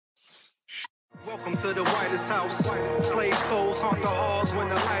Welcome to the whitest house. Slave souls haunt the halls when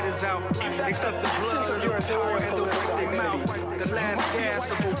the light is out. Except the blood of the poor and the with their mouth. The last gas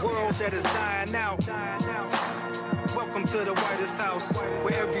of a world that is dying out. Welcome to the whitest house,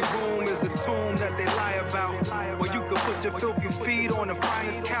 where every room is a tomb that they lie about. Where you can put your filthy feet on the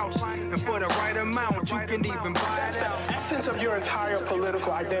finest couch, and for the right amount, you can even buy That's it out. the essence of your entire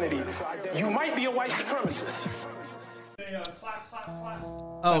political identity. You might be a white supremacist.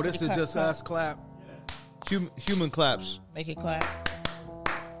 Oh, this is just us clap. Human claps. Make it clap.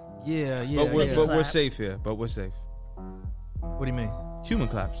 Yeah. But we're clap. safe here. But we're safe. What do you mean? Human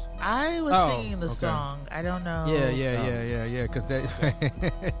claps. I was singing the song. I don't know. Yeah. Because they.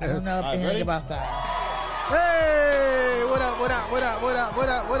 I don't know anything about that. Hey, what up? We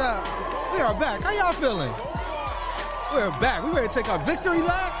are back. How y'all feeling? We're back. We ready to take our victory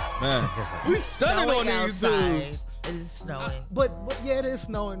lap? Man. We stunning on these outside. dudes. It is snowing. But yeah, it is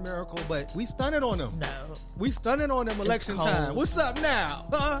snowing, Miracle. But we stunning on them. No. We stunning on them election cold. time. What's up now?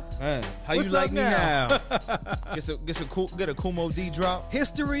 Huh? Man, how What's you like up me now? now? Get a Kumo D drop.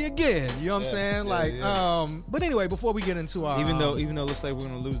 History again. You know what I'm saying? But anyway, before we get into our Even though it looks like we're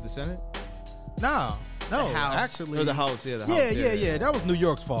gonna lose the Senate. no, House. actually, Or the House, yeah. Yeah. That was New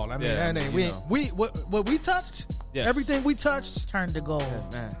York's fault. I mean, Yeah, that ain't you know. what we touched. Yes. Everything we touched. Turned to gold.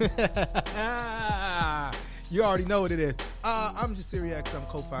 Man. You already know what it is. I'm just X. I'm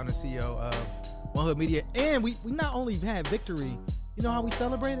co-founder and CEO of One Hood Media, and we not only had victory. You know how we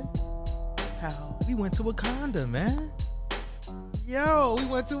celebrated? How? We went to Wakanda, man. Yo, we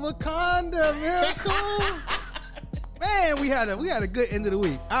went to Wakanda, Miracle. Man, we had a good end of the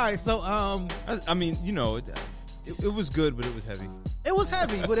week. All right, so I mean, you know, it was good, but it was heavy. it was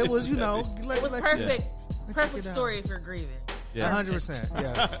heavy, but it was It was perfect. Yeah. Perfect story if you're grieving. Yeah. 100%.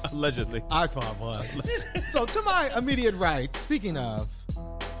 Yes, Allegedly. I thought was. So to my immediate right. Speaking of,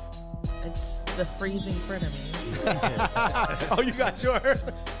 It's the freezing frenemies. oh, you got your.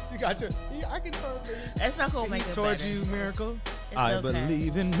 I can turn It's not gonna make it towards better. you, Miracle. It's I okay.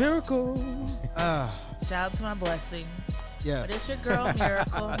 believe in miracles. Shout out to my blessings. Yes. But it's your girl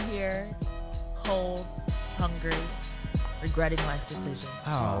Miracle. I'm here, cold, hungry, regretting life decisions.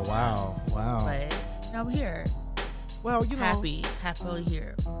 Oh wow. But I'm here, Well, you know, happily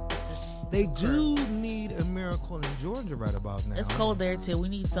here. they do need a miracle in Georgia right about now. It's cold there too. We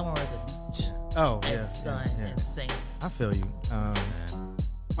need somewhere with a beach Oh and yeah, sun and sand. I feel you.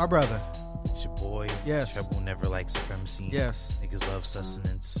 My brother. It's your boy. Yes. Trouble never like supremacy. Yes. Niggas love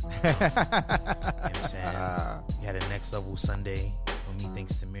sustenance. You know what I'm saying? We had a next level Sunday for me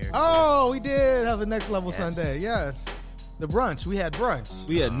thanks to Miracle. Oh, we did have a next level Yes. Sunday. Yes. The brunch. We had brunch.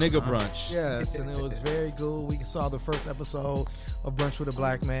 We had nigga brunch. Yes, and it was very good. We saw the first episode of Brunch with a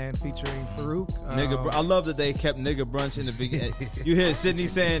Black Man featuring Farouk. I love that they kept nigga brunch in the beginning. You hear Sydney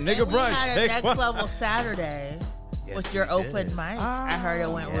saying nigga And brunch. We had a take next one. level Saturday Yes, with your we open did. mic. I heard it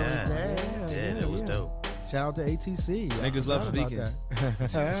went really good. Yeah, that was dope. Shout out to ATC. Niggas love speaking.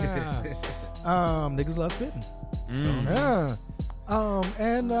 Niggas love spitting. Mm.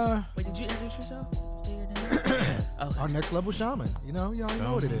 Wait, did you introduce yourself? Say your name. Okay. Our next level shaman. You already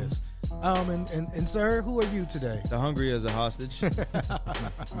know what it is. And sir, who are you today? The hungry as a hostage.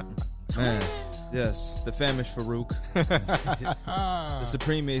 Man, yes, the famished Farouk, the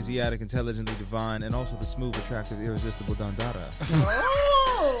supreme Asiatic, intelligently divine, and also the smooth, attractive, irresistible Dandara.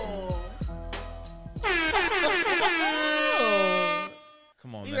 Oh.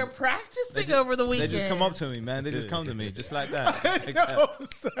 Come on, You man. were practicing over the They weekend. just come up to me, man. They just come to me, just like that. Like No, that.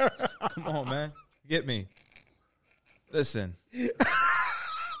 sir. Come on, man. Get me. Listen.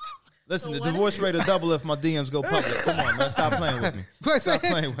 Listen, So the what divorce is- rate will double if my DMs go public. Come on, man. Stop playing with me. Stop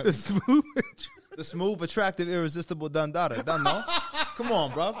playing with The me. smooth. The smooth, attractive, irresistible Dandara. Don't know. Come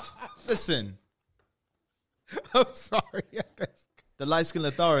on, bruv. Listen. I'm sorry. The light-skinned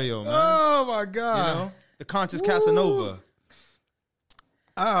Lothario, man. Oh my God. You know? The conscious Casanova.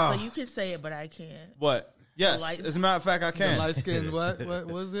 Oh. So you can say it, but I can't. What? Yes. light- As a matter of fact, I The can. light skin. What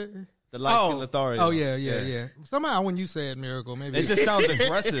was it? The light-skinned Lothario. Oh yeah. Somehow when you say it, Miracle, maybe It just sounds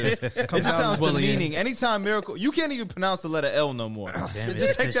aggressive. It just Comes out sounds as bullying. demeaning. Anytime Miracle, you can't even pronounce the letter L no more. Damn,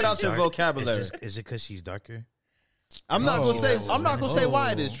 Just take that out your vocabulary. Is it because she's darker? I'm not gonna say. I'm not gonna say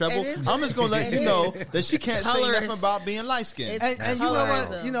why it is, It Treble. is. I'm just gonna let It you know is. that she can't say Colors. nothing about being light skinned. It's- And you know Colorism.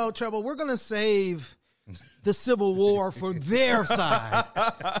 what? You know, Treble, we're gonna save the Civil War for their side.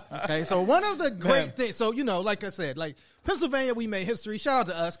 Okay, so one of the great things. So like I said, like Pennsylvania, we made history. Shout out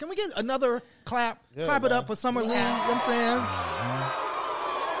to us. Can we get another clap? Clap it up for Summer Lee. You know what I'm saying?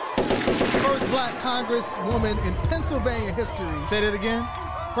 First black congresswoman in Pennsylvania history. Say that again.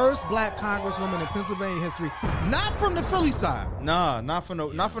 First black congresswoman in Pennsylvania history, not from the Philly side, Nah, not from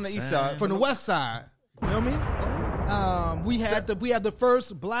the east side. from the west side. You feel me? We had the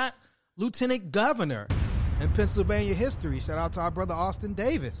first black lieutenant governor in Pennsylvania history. Shout out to our brother Austin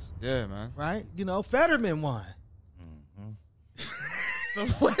Davis. Yeah, man. Right? You know, Fetterman won.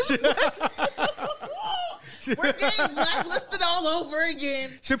 We're getting blacklisted all over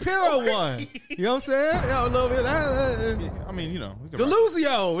again. Shapiro won. You know what I'm saying? Yeah, a little bit. I mean, you know, we can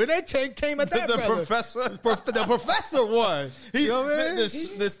Deluzio, and they came at that the brother. professor. The professor won. You know what I mean? This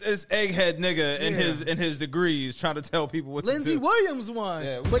egghead nigga in his degrees trying to tell people what Lindsey to do. Williams won.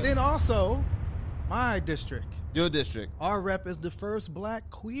 Yeah, but then also, my district, Your district. our rep is the first black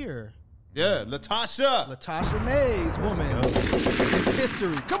queer. Yeah, Latasha. Latasha Mays, woman in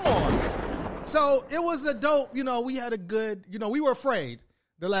history. Come on. So it was a dope, you know, we had a good, you know, we were afraid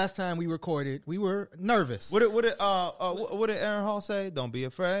the last time we recorded. We were nervous. What did Aaron Hall say? Don't be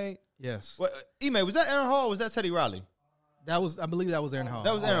afraid. Yes. What, Ime, was that Aaron Hall or was that Teddy Riley? That was, I believe that was Aaron Hall.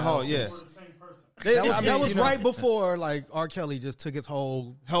 That was Aaron Hall, yeah. That was right before, like, R. Kelly just took his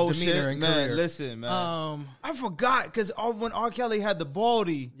whole demeanor shit, and man. career. Listen, man. I forgot because when R. Kelly had the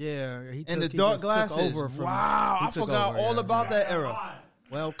baldy Yeah, he and the he dark just took glasses. over from, Wow, he I took forgot over, all yeah. about that era.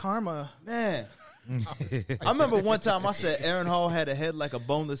 Well, karma. Man. I remember one time I said Aaron Hall had a head like a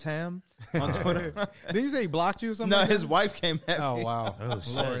boneless ham on Twitter. Did you say he blocked you or something? No, like his that? wife came at me. Oh wow! Oh,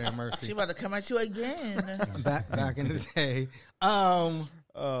 shit. Lord have She mercy. about to come at you again. Back in the day. Now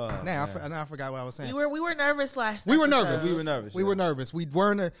I forgot what I was saying. we were nervous last. We were episode. nervous. We were nervous. We yeah. were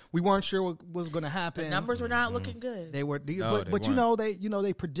nervous. We weren't sure what was going to happen. The numbers were not looking good. They were, No, but they you weren't. know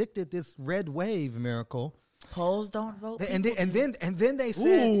they predicted this red wave miracle. Polls don't vote. And people then they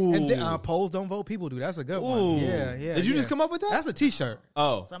said Ooh. polls don't vote, people do. That's a good Ooh. one. Yeah. Did you just come up with that? That's a T-shirt.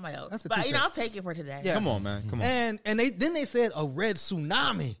 Oh, Somebody else. That's a But t-shirt. I'll take it for today. Yeah. come on, man. Come on. And they said a red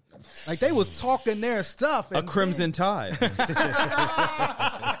tsunami. Like they was talking their stuff. A And crimson tide.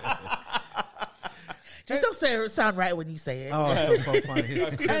 Just don't say it sound right when you say it. Oh, it's so funny.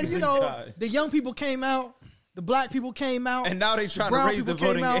 And you know, tide. the young people came out, the black people came out, And now they trying to brown raise the people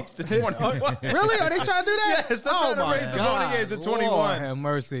voting came age out. to 21. Really? Are they trying to do that? Yes, they're trying to my raise the God. voting age to 21. Lord have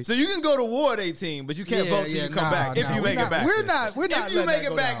mercy. So you can go to war at 18, but you can't vote till you come back. If you make it back. We're not If you letting make that it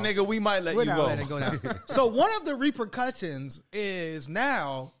go back, down. nigga, we might let We're you not go. letting it go down. So one of the repercussions is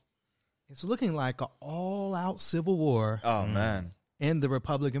now it's looking like an all-out civil war Oh, man. in the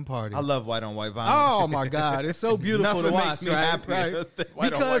Republican Party. I love white on white violence. Oh my God, it's so beautiful Nothing to watch, makes me right? happier Right? than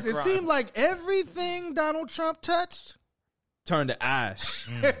white on Because white it crime. seemed like everything Donald Trump touched Turn to ash.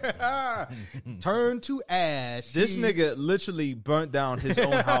 turned to ash. This He- nigga literally burnt down his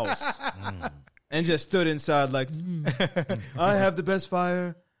own house and just stood inside like, I have the best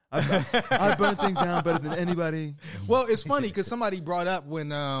fire. I burn things down better than anybody. Well, it's funny because somebody brought up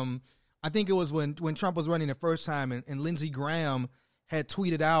when I think it was when Trump was running the first time, and Lindsey Graham had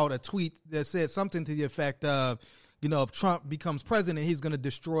tweeted out a tweet that said something to the effect of, you know, if Trump becomes president, he's going to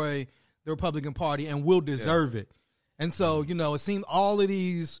destroy the Republican Party and will deserve it. And so, you know, it seemed all of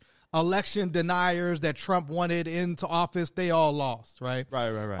these election deniers that Trump wanted into office, they all lost, right?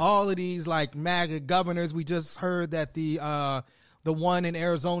 Right. All of these like MAGA governors, we just heard that the one in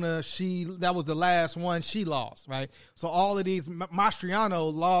Arizona, that was the last one, she lost, right? So all of these,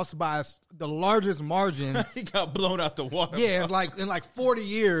 Mastriano lost by the largest margin. He got blown out the water. Yeah, in 40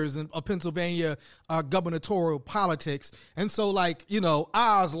 years of Pennsylvania gubernatorial politics. And so, like, you know,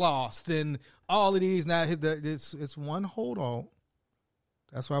 Oz lost and all of these. Now it's one hold on.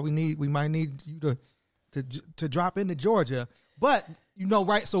 That's why we might need you to drop into Georgia. But, you know,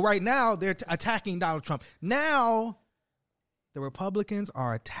 right. So right now they're attacking Donald Trump. Now the Republicans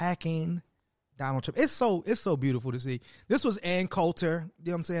are attacking Donald Trump. It's so beautiful to see. This was Ann Coulter,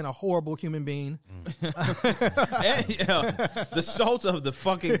 you know what I'm saying, a horrible human being. And, the salt of the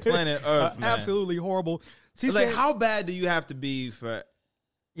fucking planet Earth, man. Absolutely horrible. She Like, said, how bad do you have to be for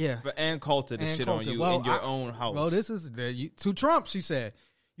yeah. Ann Coulter to Ann shit Coulter. on you Well, in your own house? Well, this is to Trump. She said,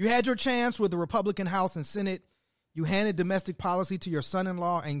 "You had your chance with the Republican House and Senate. You handed domestic policy to your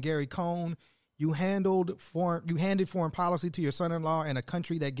son-in-law and Gary Cohn. You handed foreign policy to your son-in-law and a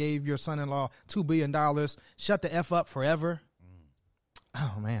country that gave your son-in-law $2 billion. Shut the F up forever."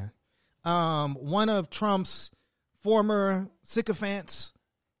 Oh man, one of Trump's former sycophants,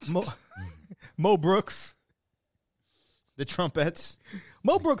 Mo Brooks. The Trumpettes.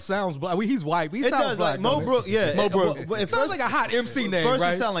 Mo Brooks sounds black. He's white. He It sounds does, black. like Mo don't it? Brooks. Yeah, Mo Brooks. Well, at Sounds first- like a hot MC name, First,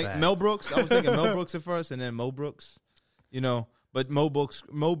 right? it sounded like Mel Brooks. I was thinking Mel Brooks at first, and then Mo Brooks. You know, but Mo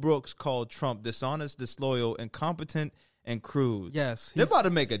Brooks called Trump dishonest, disloyal, incompetent, and crude. Yes, They're about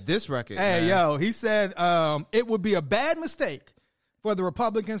to make a diss record. Hey, man. yo, he said it would be a bad mistake for the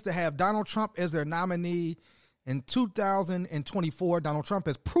Republicans to have Donald Trump as their nominee in 2024. Donald Trump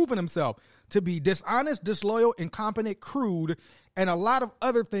has proven himself to be dishonest, disloyal, incompetent, crude, and a lot of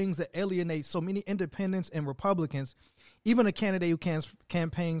other things that alienate so many independents and Republicans. Even a candidate who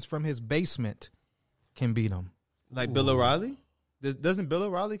campaigns from his basement can beat him. Like Bill O'Reilly? Doesn't Bill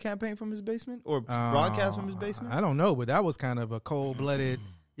O'Reilly campaign from his basement or broadcast from his basement? I don't know, but that was kind of a cold-blooded, you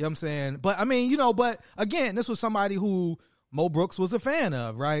know what I'm saying? But, I mean, you know, but, again, this was somebody who Mo Brooks was a fan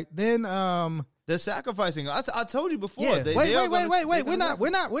of, right? Then they're sacrificing. I told you before. Yeah. They, wait. We're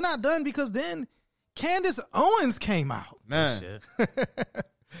We're not done because then Candace Owens came out. Man.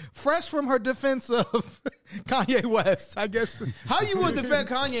 Fresh from her defense of Kanye West, I guess. How you would defend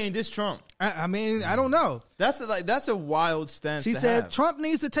Kanye and diss Trump? I mean, I don't know. That's a wild stance. She to said have. Trump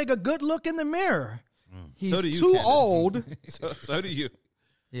needs to take a good look in the mirror. He's So do you, too Candace. old. So do you.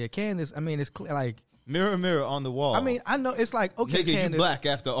 Yeah, Candace. I mean, it's like. Mirror, mirror on the wall. I mean, I know it's like, okay, Nigga, Candace. you black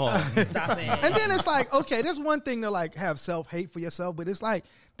after all. Stop it. And then it's like, okay, there's one thing to like have self-hate for yourself, but it's like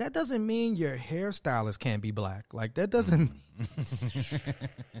that doesn't mean your hairstylist can't be black. Like that doesn't.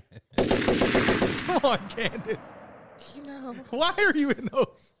 Come on, Candace. You know, Why are you in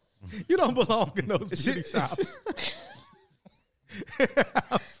those? You don't belong in those beauty shops.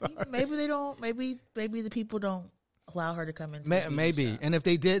 maybe they don't. Maybe the people don't allow her to come in. Maybe. And if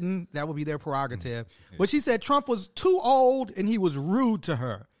they didn't, that would be their prerogative. But she said Trump was too old and he was rude to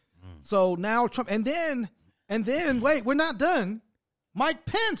her. So now Trump, and then wait, we're not done. Mike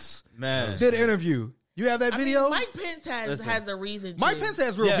Pence did an interview. You have that video? Mike Pence has a reason to. Mike Pence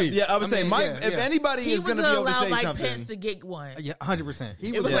has real beef. Yeah, I was saying, Mike, yeah. if anybody He is was going to be going to able to allow say Mike something. Pence to get one. Yeah, 100%.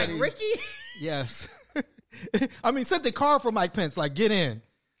 It was like, Ricky? Yes. I mean, sent the car for Mike Pence, like, get in.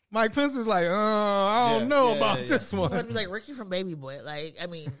 Mike Pence was like, I don't know about this I'd one. be like, Ricky from Baby Boy. Like, I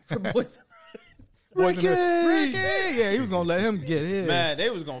mean, from Boys. Ricky! Yeah, he was going to let him get his. Man, they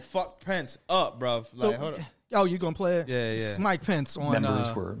was going to fuck Pence up, bro. Like, hold on. Oh, you going to play it? Yeah. It's Mike Pence on...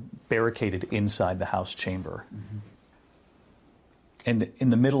 Members were barricaded inside the House chamber. And in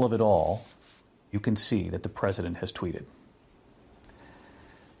the middle of it all, you can see that the president has tweeted.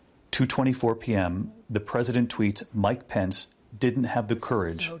 2:24 p.m., the president tweets, Mike Pence didn't have the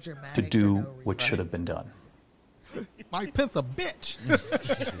courage so dramatic to do for no what reason. should have been done. Mike Pence a bitch.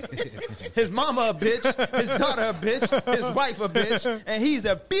 His mama a bitch, his daughter a bitch, his wife a bitch, and he's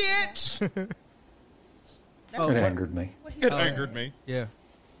a bitch. It angered me. It angered me. Yeah.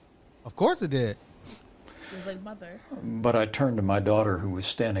 Of course it did. He was like, mother. But I turned to my daughter who was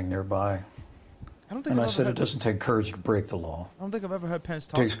standing nearby, I don't think and I I've said, ever it doesn't take courage to break the law. I don't think I've ever heard Pence It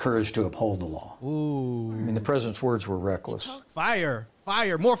talk. takes courage to uphold the law. Ooh. I mean, the president's words were reckless. Fire.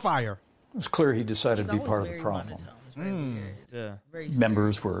 More fire. It was clear he decided to be It's part of always the very problem. monotone. It's very weird. Yeah. Very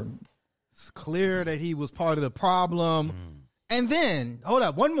Members were It's clear that he was part of the problem. And then, hold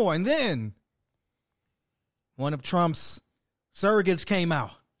up, one more. And then one of Trump's surrogates came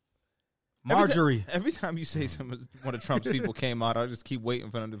out. Marjorie. Every time you say one of Trump's people came out, I just keep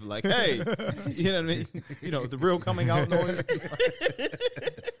waiting for them to be like, hey, you know what I mean? You know, the real coming out noise.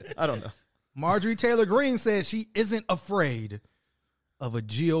 I don't know. Marjorie Taylor Greene said she isn't afraid of a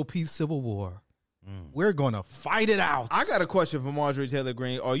GOP civil war. We're going to fight it out. I got a question for Marjorie Taylor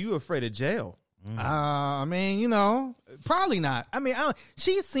Greene. Are you afraid of jail? I mean, you know, probably not. I mean,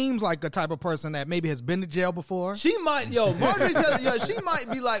 she seems like the type of person that maybe has been to jail before. She might, Marjorie Taylor, she might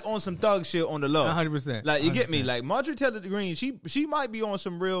be like on some thug shit on the low. 100%. Like, you get 100%. me? Like, Marjorie Taylor Greene, she might be on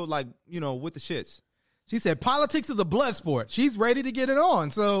some real, like, you know, with the shits. She said politics is a blood sport. She's ready to get it on.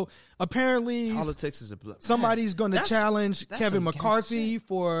 So apparently Politics is a blood. somebody's going to That's- challenge that's Kevin some gangster McCarthy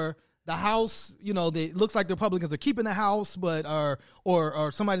for the House. You know, it looks like the Republicans are keeping the House, but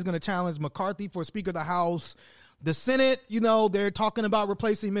or somebody's going to challenge McCarthy for Speaker of the House. The Senate, you know, they're talking about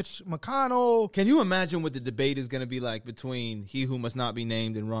replacing Mitch McConnell. Can you imagine what the debate is going to be like between he who must not be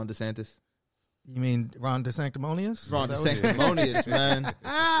named and Ron DeSantis? You mean Ron DeSanctimonious? Ron Is that what- DeSanctimonious, man.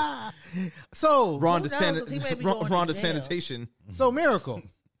 So Ron Who knows? He may be going Ron to jail. DeSanitation. So Miracle.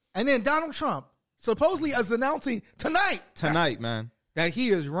 And then Donald Trump supposedly is announcing tonight man. that he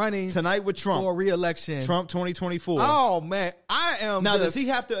is running Tonight with Trump. for re-election. Trump 2024. Oh, man. I am Now, does just- he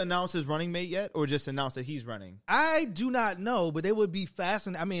have to announce his running mate yet, or just announce that he's running? I do not know, but it would be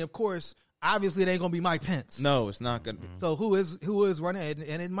fascinating. I mean, of course, obviously it ain't going to be Mike Pence. No, it's not going to be. So who is running?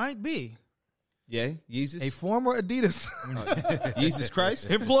 And it might be Yeah, Yeezus. a former Adidas Jesus Christ.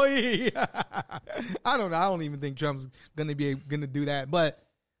 employee. I don't know. I don't even think Trump's going to do that. But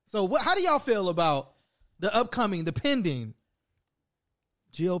so how do y'all feel about the pending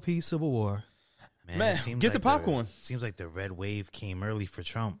GOP civil war? Man, Man, it seems get the like popcorn. Seems like the red wave came early for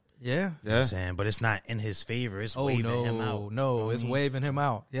Trump. Yeah. You know what I'm saying? But it's not in his favor. It's waving him out. No, it's waving him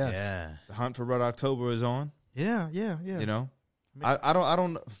out. Yes. Yeah. The Hunt for Red October is on. Yeah. You know, I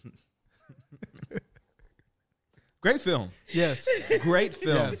don't. Great film. Yes. Great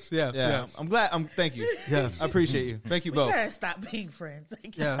film. Yes. I'm glad. Thank you. Yes. I appreciate you. Thank you We both. gotta stop being friends.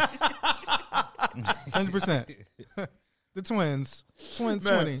 Like, Yes. 100%. The twins. Twins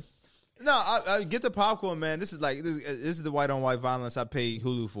Man. 20. No, I get the popcorn, man. This is the white on white violence I pay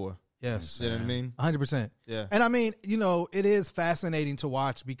Hulu for. Yes. You know what I mean? 100%. Yeah. And I mean, you know, it is fascinating to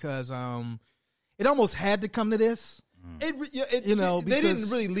watch because it almost had to come to this. You know, they didn't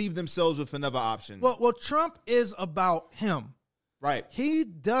because- really leave themselves with another option. Well, Trump is about him. right. He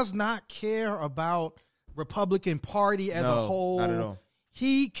does not care about Republican Party as a No, whole. not at all.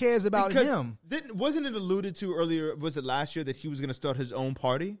 He cares about Because him. wasn't it alluded to earlier? Was it last year that he was going to start his own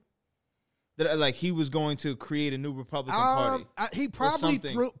party? That like he was going to create a new Republican Party. He probably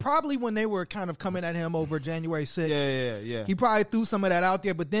something. probably when they were kind of coming at him over January 6th. Yeah. He probably threw some of that out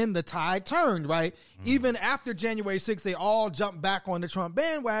there, but then the tide turned, right? Even after January 6th, they all jumped back on the Trump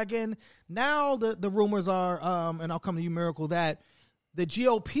bandwagon. Now the rumors are, and I'll come to you, Miracle, that the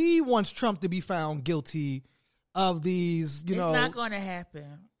GOP wants Trump to be found guilty of these, it's not going to happen.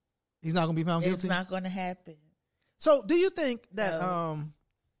 He's not going to be found It's guilty? not going to happen. So do you think that,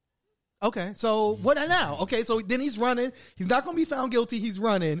 okay, so what now? Okay, so then he's running. He's not going to be found guilty. He's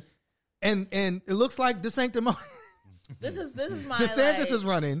running. And it looks like DeSantis This is my is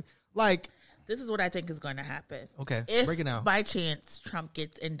running. Like, this is what I think is going to happen. okay, If break it down. by chance Trump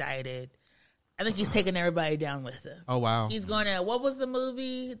gets indicted, I think he's taking everybody down with him. Oh, wow. He's going to, what was the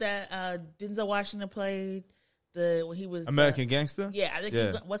movie that Denzel Washington played? When he was American Gangster. Yeah, I think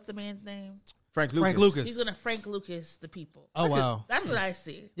Yeah. what's the man's name? Frank Lucas. Frank Lucas. He's going to Frank Lucas the people. Oh, wow. That's what I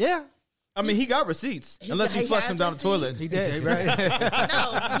see. Yeah, I mean, he got receipts, unless he flushed has them down the toilet. he did, right?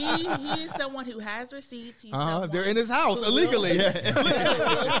 No, he is someone who has receipts. He's someone They're in his house who illegally. who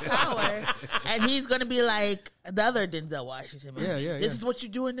wields power, and he's going to be like the other Denzel Washington movie. Yeah. This is what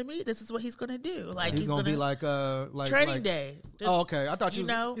you're doing to me. This is what he's going to do. Like He's gonna be like Training Day. Just, Oh, okay. I thought you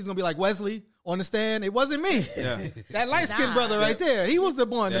know. he's gonna be like Wesley on the stand. It wasn't me. Yeah. That light skinned Nah. brother right there. He was the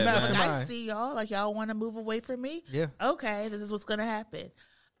one, the Yeah, man. Like, I mastermind. see y'all. Like y'all want to move away from me. Yeah. Okay, this is what's going to happen.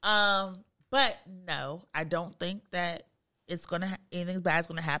 But no, I don't think that it's gonna anything bad's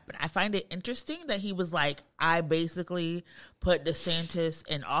gonna happen. I find it interesting that he was like, I basically put DeSantis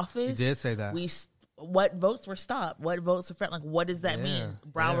in office. He did say that. What votes were stopped? What votes were like? What does that Yeah, mean?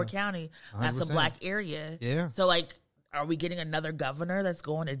 Broward yeah. County, that's a 100%. black area. Yeah. So like, are we getting another governor that's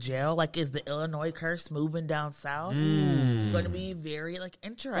going to jail? Like, is the Illinois curse moving down south? It's going to be very like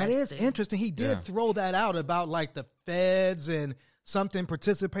interesting. That is interesting. He did throw that out about like the feds and something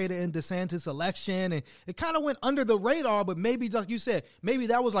participated in DeSantis' election, and it kind of went under the radar. But maybe, like you said, maybe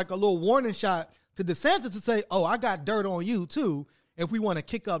that was like a little warning shot to DeSantis to say, "Oh, I got dirt on you too." If we want to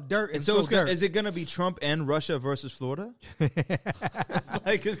kick up dirt and So throw dirt, is it going to be Trump and Russia versus Florida?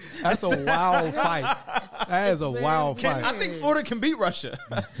 that's a wild fight. That is a wild fight. I think Florida can beat Russia.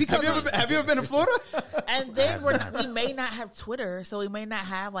 Have you ever been to Florida? And then we may not have Twitter, so we may not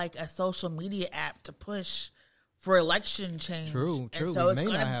have like a social media app to push for election change. True. And We it's may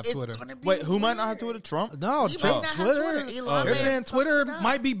gonna- not have it's Twitter. gonna be Wait, who might not have weird. Twitter? Trump? No, He Trump, may not have Twitter. Twitter. Elon They're may saying have Twitter fucked it up.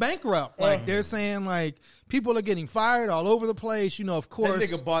 might be bankrupt. Like they're saying, like people are getting fired all over the place. You know, of That course.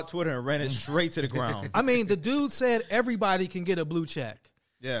 nigga bought Twitter and ran it straight to the ground. I mean, the dude said everybody can get a blue check.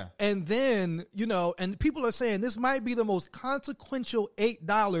 Yeah. And then, you know, and people are saying this might be the most consequential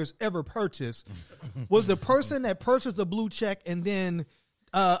 $8 ever purchased. Was the person that purchased the blue check and then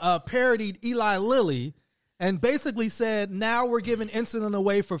parodied Eli Lilly and basically said, now we're giving insulin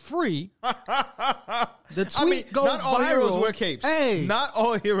away for free. The tweet goes not all viral. heroes wear capes. Hey. Not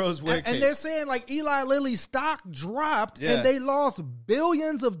all heroes wear capes. And they're saying like Eli Lilly's stock dropped Yeah. and they lost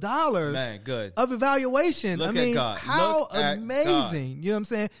billions of dollars Man, good. of evaluation. Look I at mean, God. how Look at amazing. God. You know what I'm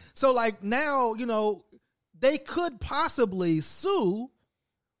saying? So like now, you know, they could possibly sue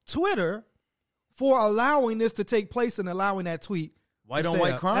Twitter for allowing this to take place and allowing that tweet. White to on stay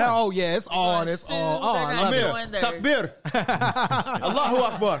white up. crime. Oh yeah, it's on. It's Sue, on. Oh, they're I not love it. doing their- Takbir. Allahu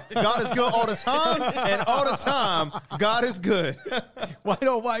Akbar. God is good all the time, and all the time, God is good. White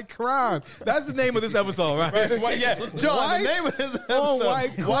on white crime. That's the name of this episode, right? Right, yeah, John, White the name of this episode, on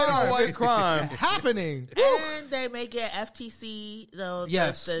white White on white It's crime. happening. And they may get FTC,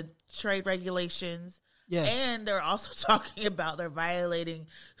 Yes. the trade regulations. Yes. And they're also talking about they're violating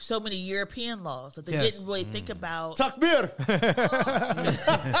so many European laws that they Yes. didn't really think about. Takbir.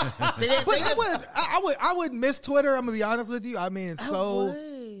 They didn't But think I would miss Twitter. I'm gonna be honest with you. I mean, I so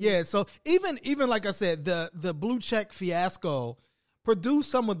would. yeah. So even like I said, the blue check fiasco produce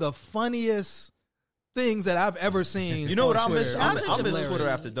some of the funniest things that I've ever seen. You know what on I'll miss? Twitter. I'll Shout out to miss Twitter. Twitter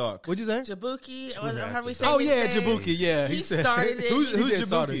after dark. What'd you say? Jabuki, how we say Oh his yeah, name? Jabuki. Yeah, He said- started it. Who's He did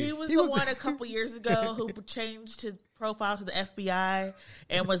start Jabuki? it. He was He the was one a couple years ago who changed his profile to the FBI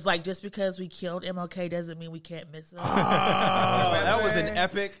and was like, just because we killed MLK doesn't mean we can't miss him. That was an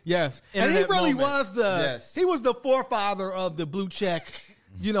epic. Yes, and he Internet really moment. was Yes. he was the forefather of the blue check,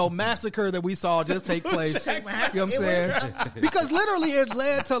 massacre that we saw just take place. You know what I'm saying? Because literally it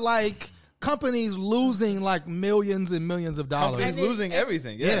led to like companies losing like millions and millions of dollars. Companies losing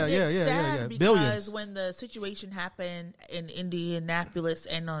everything. Yeah. Yeah. It's sad because Billions. when the situation happened in Indianapolis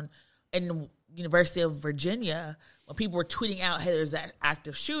and in University of Virginia, when people were tweeting out, "Hey, there's that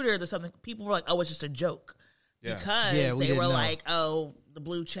active shooter," there's something. People were like, "Oh, it's just a joke," because Yeah, we they didn't were know. like, "Oh, the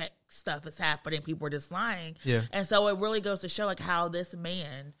blue check stuff is happening." People were just lying. Yeah. And so it really goes to show like how this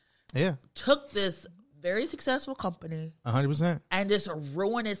man Yeah, took this very successful company 100%. and just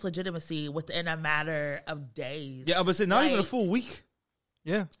ruined its legitimacy within a matter of days. Yeah, but not even a Like, full week.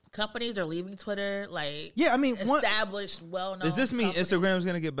 Yeah, companies are leaving Twitter. Like, yeah. I mean, established, well-known. Does this mean companies. Instagram's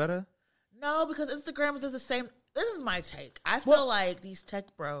going to get better? No, because Instagram is the same. This is my take. I feel like these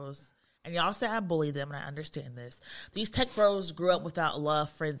tech bros, and y'all say I bully them, and I understand this. These tech bros grew up without love,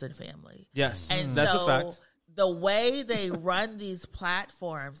 friends, and family. Yes, And that's so a fact. the way they run these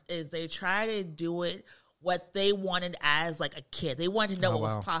platforms is they try to do it what they wanted as like a kid. They wanted to know what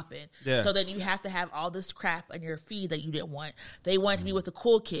was popping. Yeah. So then you have to have all this crap on your feed that you didn't want. They wanted to be with the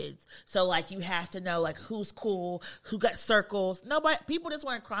cool kids. So like you have to know like who's cool, who got circles. Nobody, people just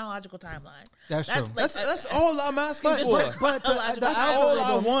want a chronological timeline. That's true. Like, That's all I'm asking But- for. but the That's all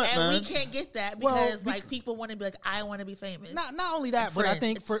I want, and man. we can't get that Well, because like people want to be like, I want to be famous. Not only that, but I Friends,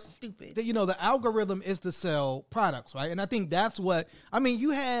 think it's for stupid. the algorithm is to sell products, right? And I think that's what I mean. You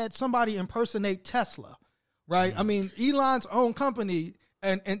had somebody impersonate Tesla, right? I mean, Elon's own company,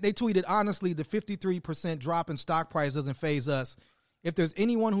 and they tweeted honestly, the 53% drop in stock price doesn't faze us. If there's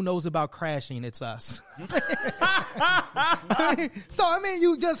anyone who knows about crashing, it's us. So I mean,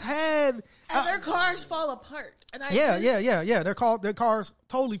 you just had and their cars fall apart. And I yeah. Their cars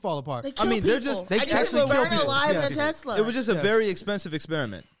totally fall apart. They kill mean, they're people. just- they and you actually can kill burn people. alive Yeah. in a Tesla. It was just a very expensive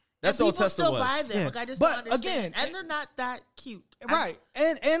experiment. That's and all people Tesla still was. buy them. Yeah. Like I just But don't understand. again, and they're not that cute. Right.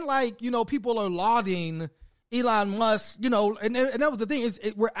 And like, people are lauding Elon Musk, and that was the thing is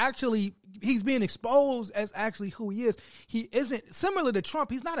he's being exposed as actually who he is. He isn't similar to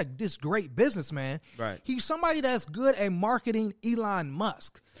Trump. He's not this great businessman. Right. He's somebody that's good at marketing Elon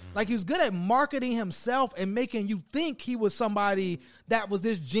Musk. Like he was good at marketing himself and making you think he was somebody that was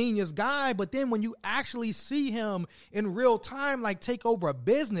this genius guy. But then when you actually see him in real time, like take over a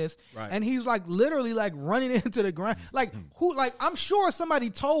business, Right. and he's like literally like running into the ground. Like I'm sure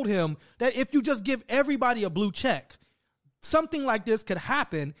somebody told him that if you just give everybody a blue check, something like this could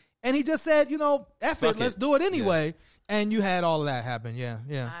happen. And he just said, F Fuck it, let's it. do it anyway. And you had all of that happen. Yeah.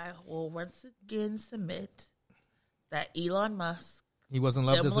 I will once again submit that Elon Musk, He wasn't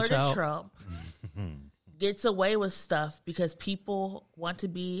loved as similar a to child. Trump, gets away with stuff because people want to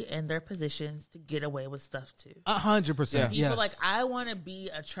be in their positions to get away with stuff too. 100%. Yeah. People Yes. like, I want to be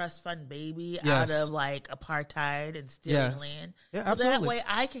a trust fund baby Yes. out of like apartheid and stealing Yes. land. Yeah, So that absolutely. way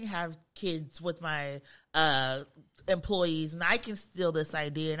I can have kids with my employees and I can steal this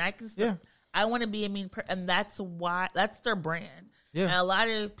idea and I can still, Yeah. I want to be a mean person. And that's why, that's their brand. Yeah. And a lot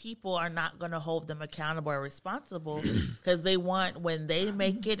of people are not going to hold them accountable or responsible because they want, when they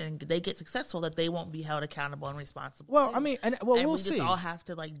make it and they get successful, that they won't be held accountable and responsible. Well, too. I mean, and and we'll we see. just all have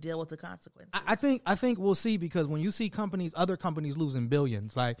to like deal with the consequences. I think we'll see, because when you see other companies losing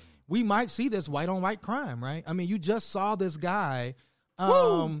billions, like we might see this white on white crime, right? I mean, you just saw this guy,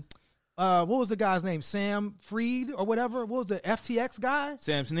 what was the guy's name? Sam Freed or whatever. What was the FTX guy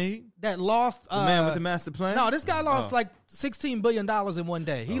Sam Snead, that lost? the man with the master plan. No, this guy lost like $16 billion in one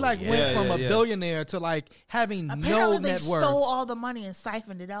day. He went Yeah, from a yeah. billionaire to like having Apparently no they net worth. stole all the money and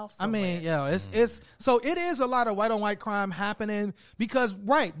siphoned it off I somewhere. mean, yeah, it's so it is a lot of white on white crime happening because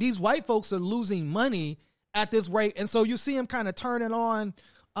these white folks are losing money at this rate, and so you see them kind of turning on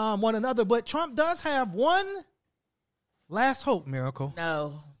one another. But Trump does have one last hope, Miracle,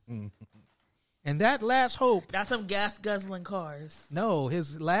 No. and that last hope, Not some gas guzzling cars. no,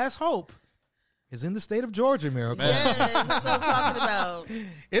 his last hope is in the state of Georgia, Miracle. Yes, that's what I'm talking about.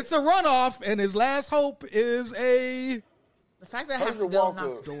 It's a runoff, and his last hope is a. The fact that I have Herschel to go Walker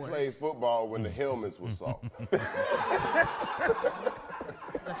knock doors. played football when the helmets were soft.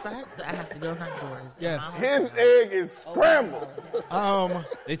 The fact that I have to go knock doors. Yes. His egg is scrambled.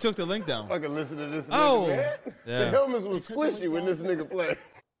 They took the link down. I can listen to this Oh. nigga, man. Yeah. The helmets was squishy when this nigga played.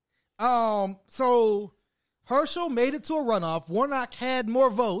 So Herschel made it to a runoff. Warnock had more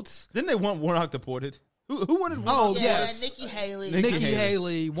votes. Didn't they want Warnock deported? Who wanted Warnock? Oh, Yeah, yes. Nikki Haley. Nikki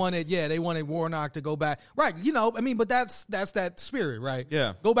Haley wanted, they wanted Warnock to go back. Right, but that's that spirit, right?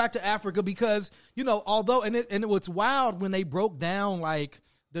 Yeah. Go back to Africa because, although, and it was wild when they broke down, like,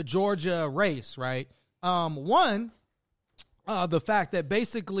 the Georgia race, right? The fact that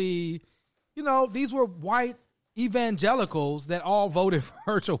basically, these were white evangelicals that all voted for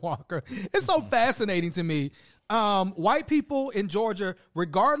Herschel Walker. It's so fascinating to me. White people in Georgia,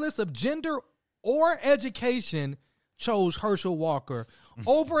 regardless of gender or education, chose Herschel Walker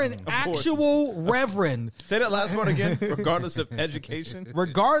over an actual reverend. Say that last part again. Regardless of education.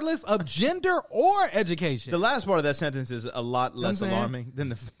 Regardless of gender or education. The last part of that sentence is a lot less alarming than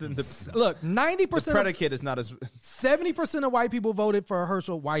the look. 90% the predicate is not as 70% of white people voted for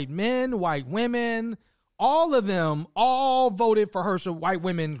Herschel. White men, white women, all of them all voted for Herschel. White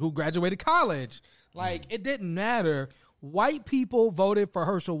women who graduated college. Like, it didn't matter. White people voted for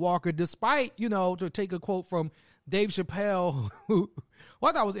Herschel Walker, despite, to take a quote from Dave Chappelle, who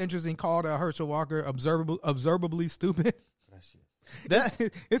I thought was interesting, called Herschel Walker observably stupid.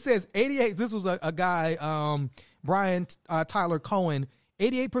 It says 88. This was a guy, Brian Tyler Cohen.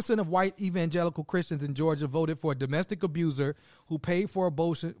 88% of white evangelical Christians in Georgia voted for a domestic abuser who paid for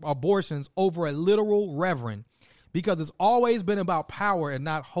abortions over a literal reverend, because it's always been about power and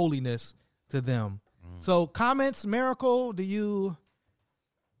not holiness to them. So comments, Miracle,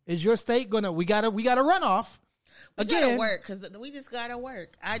 is your state we got a runoff? We Again, gotta work because we just gotta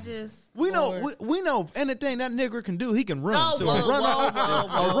work. We know anything that nigger can do, he can run. No, so whoa, a runoff,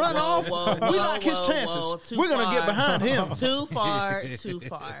 whoa, a runoff, we like his chances. We're gonna get behind him. Too far.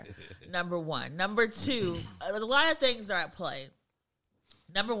 Number one. Number two, a lot of things are at play.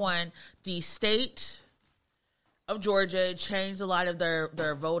 Number one, the state of Georgia changed a lot of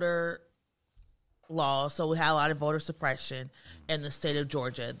their voter laws, so we had a lot of voter suppression in the state of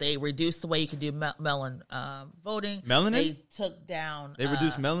Georgia. They reduced the way you could do voting. Melanin? They took down. They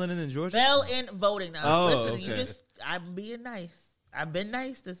reduced melanin in Georgia? Mail-in voting. Now, listen, okay. I'm being nice. I've been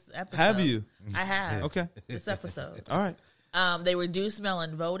nice this episode. Have you? I have. Okay. This episode. All right. They reduced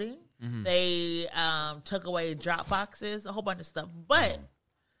mail-in voting. Mm-hmm. They took away drop boxes, a whole bunch of stuff. But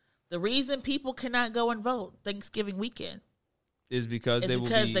the reason people cannot go and vote Thanksgiving weekend is because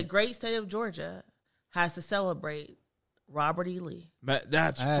the great state of Georgia has to celebrate Robert E. Lee.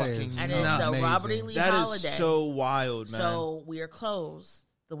 That's fucking and it's a Robert E. Lee holiday. That is so wild, man. So we are closed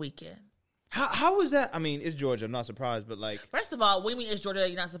the weekend. How is that? I mean, it's Georgia. I'm not surprised, but like, first of all, what do you mean it's Georgia?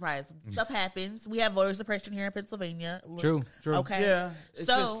 You're not surprised. Stuff happens. We have voter suppression here in Pennsylvania. True. Okay. Yeah.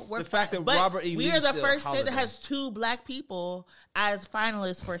 So the fact that Robert E. Lee, we are the first state that has 2 black people as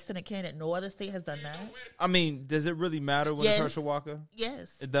finalists for a Senate candidate. No other state has done that. I mean, does it really matter when it's Herschel Walker?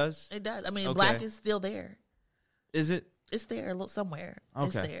 Yes, it does. It does. I mean, black is still there. Is it? It's there. Look somewhere. Okay.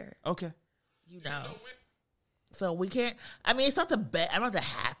 It's there. Okay. So we can't. I mean, it's not the best. I'm not the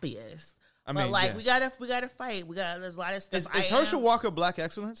happiest. I mean, but we gotta fight. There's a lot of stuff. Is Herschel Walker black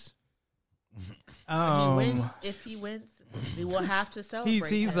excellence? If he wins, we will have to celebrate.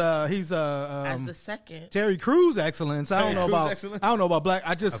 He's as the second Terry Crews excellence. I don't know about black.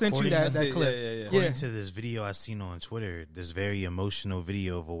 I just sent you that clip. Yeah. According to this video I seen on Twitter, this very emotional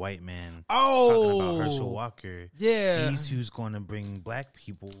video of a white man talking about Herschel Walker. Yeah, he's who's going to bring black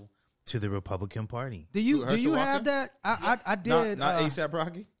people to the Republican Party. Do you have that? I did. Not ASAP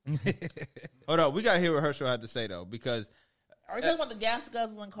Rocky. Hold on, we got to hear what Herschel had to say though, because are we talking about the gas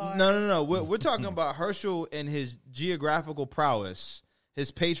guzzling car? No. We're talking about Herschel and his geographical prowess, his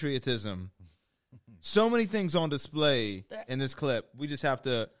patriotism. So many things on display in this clip. We just have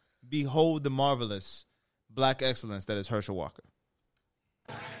to behold the marvelous black excellence that is Herschel Walker.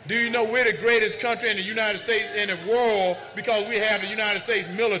 Do you know we're the greatest country in the United States in the world because we have the United States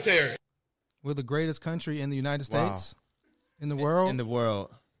military? We're the greatest country in the United States? In the world? In the world.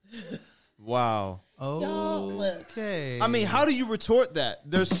 Wow. Okay. I mean, how do you retort that?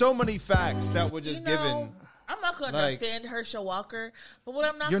 There's so many facts that were just given. I'm not going to defend Herschel Walker, but what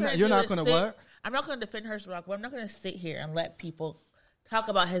I'm not going to do you're not is going to what? I'm not going to defend Herschel Walker, but I'm not going to sit here and let people talk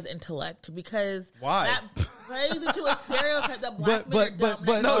about his intellect because that plays into a stereotype that black men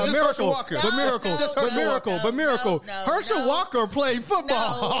are dumb. Miracle. Herschel Walker played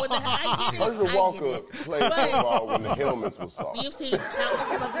football. Herschel Walker played football when the helmets were soft. We've seen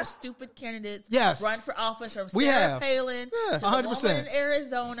countless of other stupid candidates run for office, from Sarah Palin to the woman in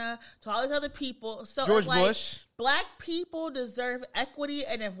Arizona to all these other people. So George Bush. black people deserve equity,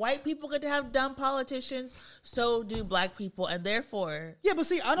 and if white people get to have dumb politicians, so do black people, and therefore, yeah. But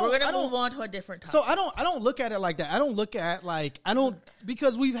see, we're gonna move on to a different topic. So I don't look at it like that. I don't look at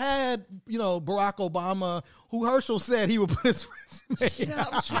because we've had Barack Obama, who Herschel said he would put his resume.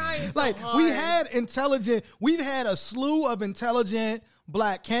 I'm trying. So like hard. we've had a slew of intelligent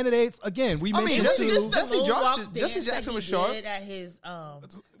black candidates. Again, Jesse Jackson was sharp at his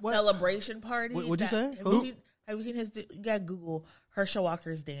celebration party. What'd you say? Have you seen his? You got Google Herschel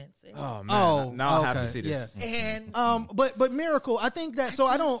Walker's dancing. Oh man! Now I have to see this. Yeah. And but Miracle, I think that. So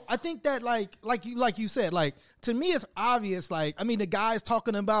I think that like you said, like to me, it's obvious. Like I mean, the guy's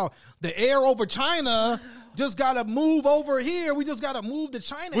talking about the air over China. Just gotta move over here. We just gotta move the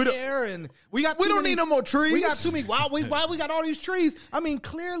China air, and we don't need no more trees. We got too many. Why we got all these trees? I mean,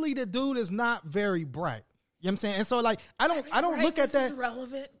 clearly the dude is not very bright. You know what I'm saying? And so like I don't look at that.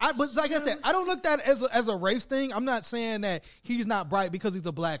 Relevant. But like I said, I don't look at it as a race thing. I'm not saying that he's not bright because he's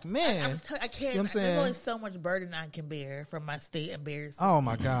a black man. I can't. You know what I'm saying? There's only so much burden I can bear from my state embarrassing. Oh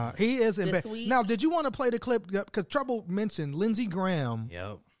my God, he is embarrassed. week? Now, did you want to play the clip? Because Trouble mentioned Lindsey Graham.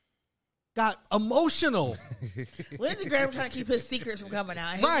 Yep. Got emotional. Lindsey Graham trying to keep his secrets from coming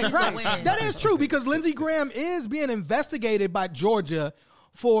out. Right. That is true because Lindsey Graham is being investigated by Georgia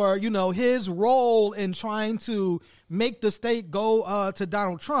for, his role in trying to make the state go to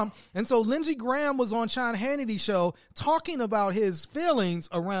Donald Trump. And so Lindsey Graham was on Sean Hannity's show talking about his feelings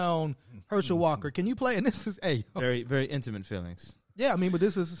around Herschel Walker. Can you play? And this is, very, very intimate feelings. Yeah, I mean, but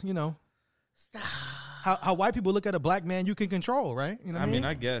this is, Stop. how white people look at a black man you can control, right? You know what I mean?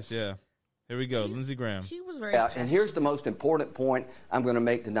 I guess, yeah. Here we go, Lindsey Graham. He was very and here's the most important point I'm going to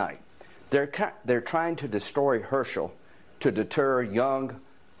make tonight. They're trying to destroy Herschel to deter young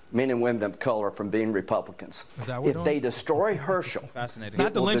men and women of color from being Republicans. Is that what if they destroy Herschel, fascinating.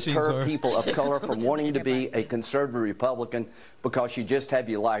 It will deter people of color from wanting to be a conservative Republican because you just have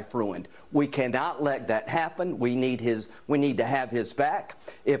your life ruined. We cannot let that happen. We need to have his back.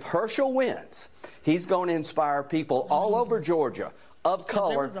 If Herschel wins, he's going to inspire people all over Georgia of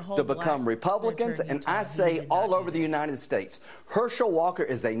color to become Republicans, and I say all over the United States. Herschel Walker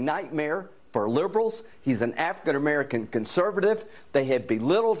is a nightmare for liberals. He's an African-American conservative. They have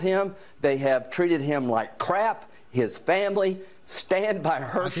belittled him. They have treated him like crap. His family. Stand by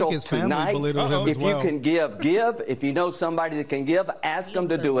Herschel tonight. If you can give. If you know somebody that can give, ask them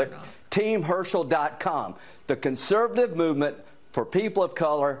to do it. TeamHerschel.com. The conservative movement for people of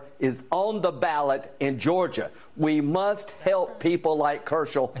color is on the ballot in Georgia. We must help people like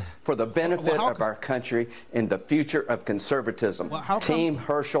Herschel for the benefit of our country and the future of conservatism.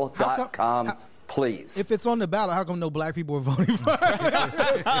 TeamHerschel.com, please. If it's on the ballot, how come no black people are voting for it?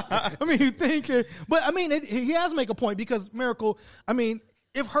 I mean, you think but I mean, he has to make a point because Miracle, I mean,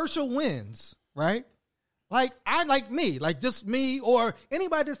 if Herschel wins, right? Like just me or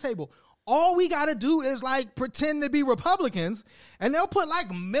anybody at this table, all we got to do is pretend to be Republicans and they'll put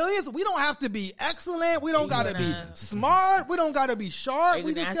millions. We don't have to be excellent. We don't got to be smart. We don't got to be sharp.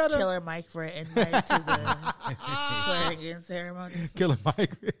 We just got to Killer Mike for an invite to the swearing-in ceremony. Killer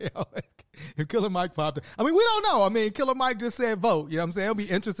Mike. If Killer Mike popped in. I mean, we don't know. I mean, Killer Mike just said vote. You know what I'm saying? It'll be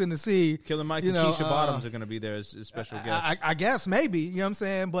interesting to see. Killer Mike and Keisha Bottoms are going to be there as special guests. I guess maybe. You know what I'm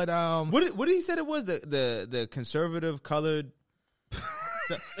saying? But what did he say it was? The conservative colored...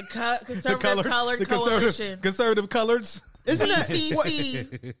 Conservative coloreds. Isn't that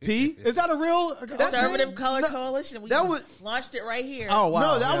P? Is that a real conservative color coalition? We launched it right here. Oh wow!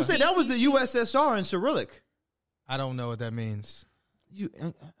 No, that was the USSR in Cyrillic. I don't know what that means. The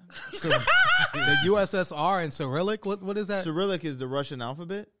USSR in Cyrillic. What is that? Cyrillic is the Russian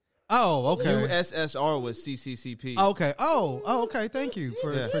alphabet. Oh, okay. USSR was CCCP. Okay. Oh, okay. Thank you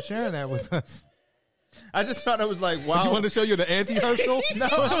for sharing that with us. I just thought it was wow. Did you want to show you the anti-Herschel? No,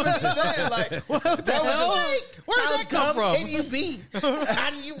 I'm just saying, what the hell? Where did that come from? Can you be? How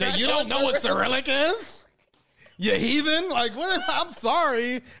do you you don't know what Cyrillic is? You heathen? What? I'm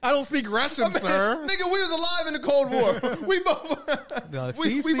sorry. I don't speak Russian, sir. Nigga, we was alive in the Cold War. We both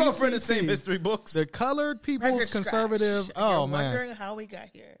read the same history books. The Colored People's Conservative. Oh, man. Wondering how we got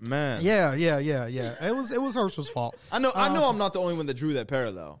here. Man. Yeah. It was Herschel's fault. I know I'm not the only one that drew that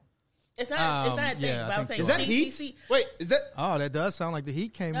parallel. It's not a thing, but I'm saying is that Heat? Wait, is that? Oh, that does sound like the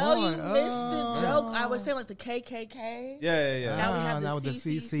Heat came on. No, you missed the joke. I was saying the KKK. Yeah. Now we have the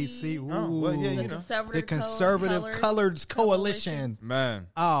CCC. Ooh, well, the Conservative Coloreds Coalition. Man.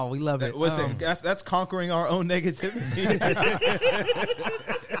 Oh, we love it. That's conquering our own negativity.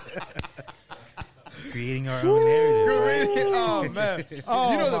 Creating our own narrative. Oh, man.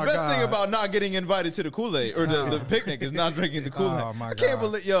 The best thing about not getting invited to the Kool-Aid or the picnic is not drinking the Kool-Aid. Oh, my God. I can't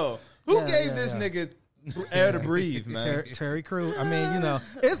believe, who gave this nigga air to breathe, man. Terry Crews. I mean, you know,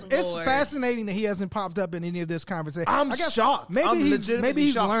 it's fascinating that he hasn't popped up in any of this conversation. I'm shocked. Maybe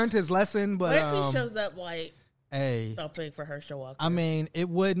he's shocked. learned his lesson, but what if he shows up like stopping for Herschel Walker? I mean, it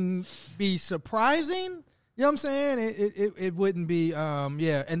wouldn't be surprising. You know what I'm saying? It wouldn't be.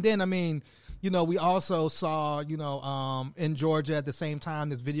 Yeah, and then I mean, you know, we also saw, you know, in Georgia at the same time,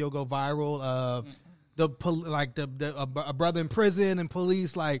 this video go viral of a brother in prison and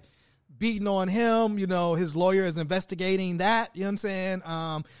police like beating on him. You know, his lawyer is investigating that. You know what I'm saying?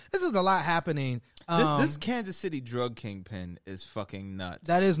 This is a lot happening. This Kansas City drug kingpin is fucking nuts.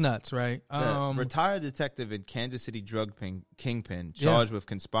 That is nuts, right? Retired detective and Kansas City drug kingpin charged with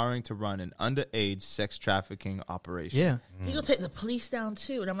conspiring to run an underage sex trafficking operation. Yeah, He gonna take the police down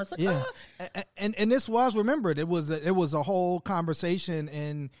too, and I'm just like, yeah. And this was, remembered. It was a whole conversation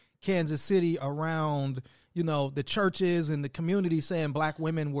in Kansas City around, you know, the churches and the community saying black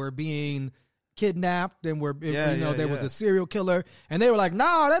women were being kidnapped and there was a serial killer, and they were like,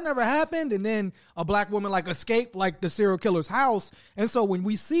 no, that never happened. And then a black woman like escaped like the serial killer's house. And so when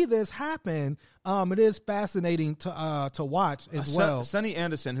we see this happen, it is fascinating to watch as well. Sonny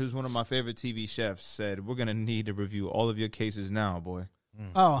Anderson, who's one of my favorite TV chefs, said, we're going to need to review all of your cases now, boy.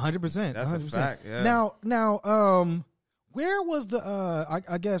 Oh, 100%. That's 100%. a fact. Yeah. Now, where was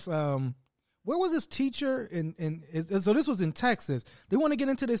the, where was this teacher so this was in Texas. They want to get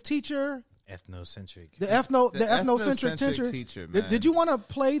into this teacher. Ethnocentric. The ethnocentric teacher, man. Did you want to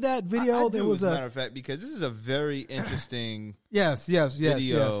play that video? There was a matter of fact, because this is a very interesting yes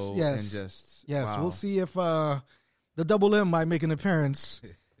video. Yes. And just yes. wow. We'll see if the Double M might make an appearance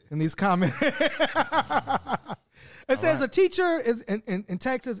in these comments. It says a teacher is in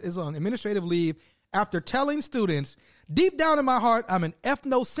Texas is on administrative leave after telling students, deep down in my heart, I'm an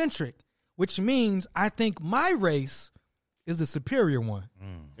ethnocentric, which means I think my race is the superior one.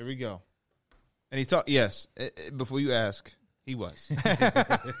 Here we go. And he talked. Yes, before you ask, he was.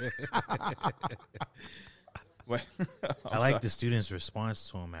 I like the students'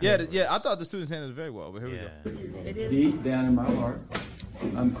 response to him. I thought the students handled it very well. But here we go. It is. Deep down in my heart,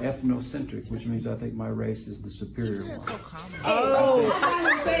 I'm ethnocentric, which means I think my race is the superior one. So common.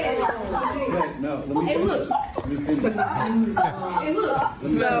 Wait, no, let me finish. Hey, look.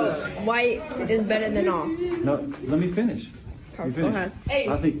 So white is better than all. No, let me finish. Go ahead. Hey.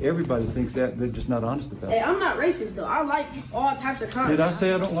 I think everybody thinks that. They're just not honest about it. Hey, I'm not racist though. I like all types of colors. Did I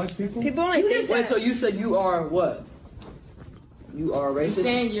say I don't like people? People only think that. Wait, so you said you are what? You are racist? You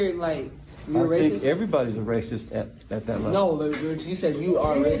saying you're like I think everybody's a racist at that level. No, you said you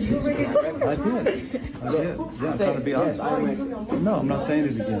are racist. I did. Yeah, I'm trying to be honest. Yes, I'm racist. No, I'm not saying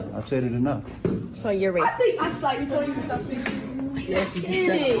it again. I've said it enough. So you're racist. I slightly told you to stop speaking. Put your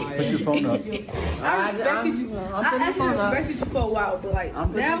phone up. I respected you. I actually respected you for a while, but like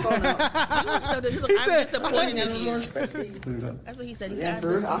now, I'm disappointed in you. That's what he said. I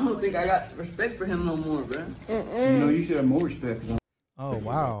don't think I got respect for him no more, bro. You know, you should have more respect. Oh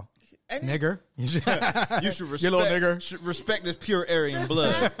wow, nigger! You should respect. You little nigger. Should respect this pure Aryan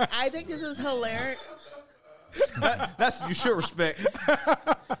blood. I think this is hilarious. That's you should respect.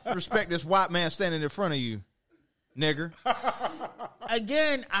 Respect this white man standing in front of you, nigger.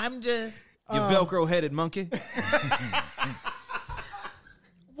 Again, I'm just you Velcro headed monkey.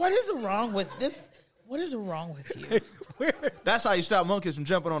 What is wrong with this? What is wrong with you? That's how you stop monkeys from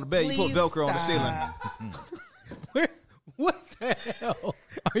jumping on the bed. Please you put Velcro on the stop. ceiling. What the hell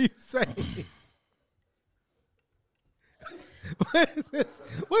are you saying? What is this?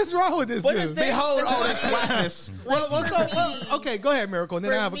 What is wrong with this dude? Behold all this whiteness. Okay, go ahead, Miracle, and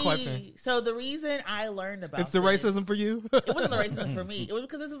then I have a question. So the reason I learned about it's the racism for you? It wasn't the racism for me. It was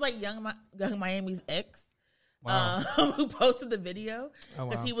because this is like Young Miami's ex. Wow. Who posted the video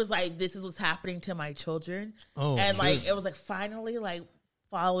because wow. he was like, "This is what's happening to my children," and shit. Like it was like finally like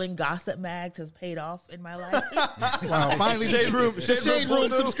following Gossip Mags has paid off in my life. Wow! Finally, Shade Room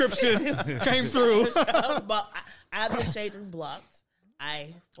subscription came through. But I have the Shade Room blocked.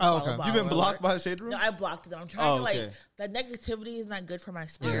 Okay. You've been blocked by the Shade Room? No, I blocked them. I'm trying to like the negativity is not good for my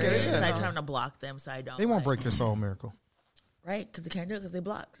spirit. So I'm trying to block them so I don't. They won't break your soul, Miracle. Right, because they can't do it because they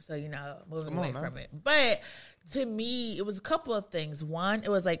blocked. So, moving away from it. But to me, it was a couple of things. One, it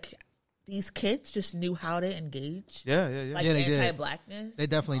was like these kids just knew how to engage. Yeah. Like they anti-blackness. They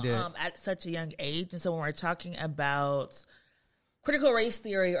definitely did. At such a young age. And so when we're talking about critical race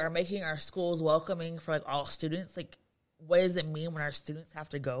theory or making our schools welcoming for like all students, like what does it mean when our students have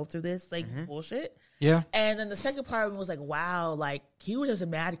to go through this bullshit? Yeah. And then the second part was like, wow, like he was just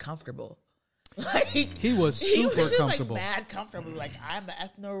mad comfortable. Like he was super just comfortable. Like mad comfortable. Like I'm the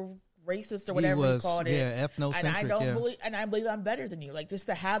racist or whatever he called it. Yeah, ethnocentric. And I don't yeah. believe, and I believe I'm better than you. Like, just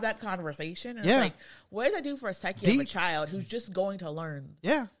to have that conversation. And Yeah. It's like, what does that do for a psyche of a child who's just going to learn?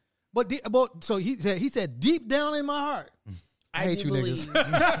 Yeah. But so he said deep down in my heart, I hate you niggas.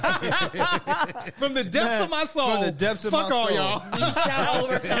 From the depths of my soul. From the depths of fuck my all soul. y'all. You shall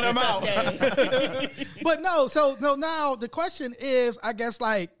overcome And I'm out. someday. But no, now the question is, I guess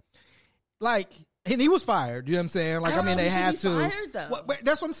like, and he was fired. You know what I'm saying? Like, I mean, they had to. Fired, though. Well,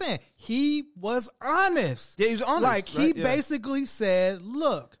 that's what I'm saying. He was honest. Yeah, he was honest. Like, he right? Yeah. basically said,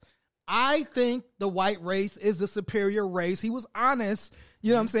 look, I think the white race is the superior race. He was honest. You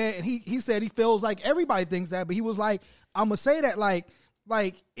know what I'm saying? And he said he feels like everybody thinks that, but he was like, I'm going to say that like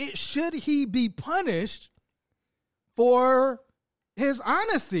should he be punished for his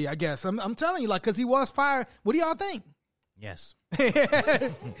honesty, I guess. I'm telling you, like, because he was fired. What do y'all think? Yes. He's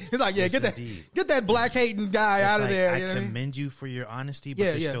like, yeah, Yes, get that black hating guy out of there. I You know what I mean? commend you for your honesty, but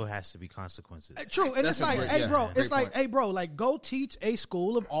there still has to be consequences. True, and That's it's like, a great- hey, yeah, bro, great it's like, point. hey, bro, like, go teach a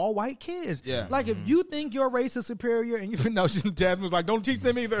school of all white kids. Yeah. Like, if you think your race is superior, and you know, Jasmine's like, don't teach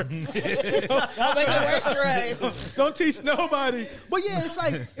them either. I'll make it worse for us. Don't teach nobody. But yeah,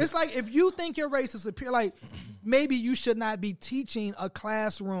 it's like if you think your race is superior, like maybe you should not be teaching a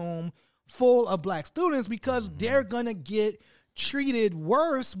classroom full of black students because they're gonna get treated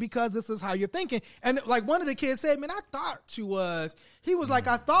worse because this is how you're thinking. And like one of the kids said, man, I thought you was. He was like,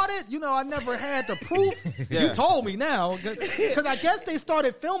 I thought it. You know, I never had the proof. Yeah. You told me now. Because I guess they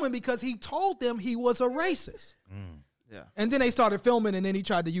started filming because he told them he was a racist. Yeah. And then they started filming, and then he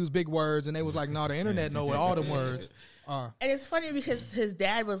tried to use big words, and they was like, no, the internet know what all them words are. And it's funny because his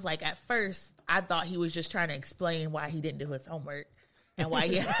dad was like, at first, I thought he was just trying to explain why he didn't do his homework and why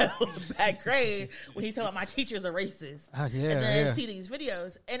he had a bad grade when he told me my teachers are racist. Yeah, and then yeah. see these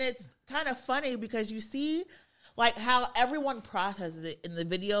videos. And it's kind of funny because you see like how everyone processes it in the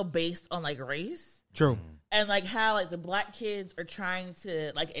video based on like race. True. And like how like the black kids are trying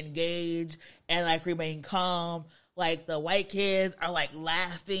to like engage and like remain calm. Like the white kids are like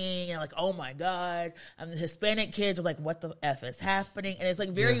laughing and like, oh my God. And the Hispanic kids are like, what the F is happening? And it's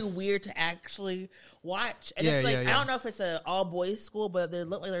like very weird to actually watch. And it's like, I don't know if it's an all boys school, but they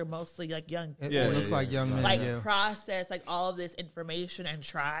look like they're mostly like young It boys. looks like young men. Like process like all of this information and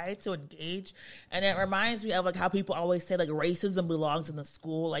try to engage. And it reminds me of like how people always say like racism belongs in the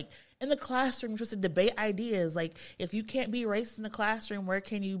school. Like in the classroom, just to debate ideas. Like if you can't be racist in the classroom, where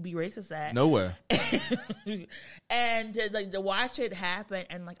can you be racist at? Nowhere. And to watch it happen,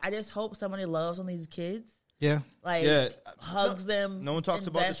 and like I just hope somebody loves on these kids. Yeah. Like hugs them. No one talks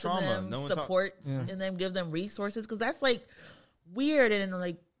about the invests in trauma. them, No one supports in them, give them resources, because that's like weird. And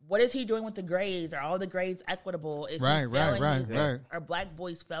like, what is he doing with the grades? Are all the grades equitable? Is he failing Are black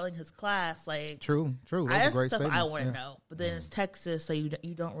boys failing his class? Like True. That's that's a great stuff statement. I want to know. But then it's Texas, so you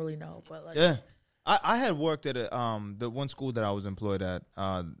don't really know. But like, Yeah. I had worked at the one school that I was employed at.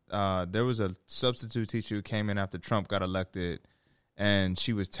 There was a substitute teacher who came in after Trump got elected, and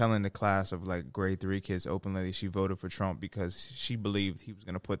she was telling the class of like grade 3 kids openly she voted for Trump because she believed he was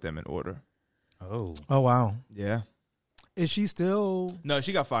going to put them in order. Oh wow. Yeah. Is she still? No,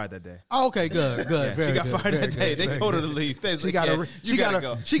 she got fired that day. Oh, okay, good. Yeah, Very she got good, fired very that day. good, They very told her good. to leave. They was She like, got yeah, she got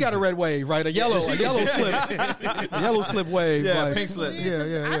go. she got a red wave, right? A yellow slip, yellow slip wave. Yeah, like, pink slip.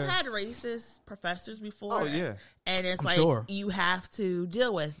 Yeah. I've had racist professors before. Oh, yeah. And it's I'm like, sure. you have to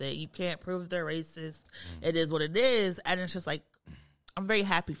deal with it. You can't prove they're racist. It is what it is. And it's just like, I'm very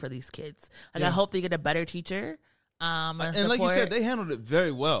happy for these kids. Like, I hope they get a better teacher. And like you said, they handled it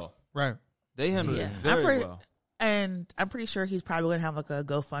very well. Right. They handled it very well. And I'm pretty sure he's probably going to have like a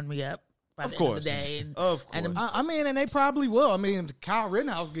GoFundMe up by the end of the day. And, Of course. And I mean, and they probably will. I mean, Kyle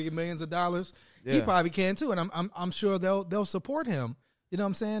Rittenhouse could get millions of dollars. He Yeah. probably can too, and I'm sure they'll support him. You know what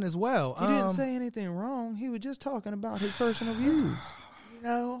I'm saying as well. He didn't say anything wrong. He was just talking about his personal views. You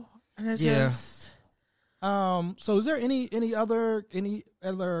know, and it's Yeah. just. So is there any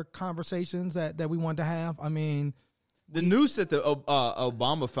other conversations that we want to have? I mean, The noose at the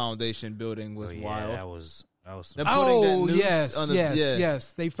Obama Foundation building was wild. That was. They're putting that noose yes, on the-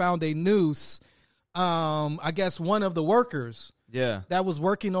 yes. They found a noose. I guess one of the workers that was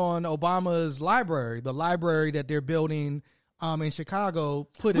working on Obama's library, the library that they're building in Chicago,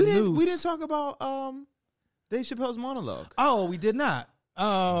 put a noose. We didn't talk about Dave Chappelle's monologue. Oh, we did not.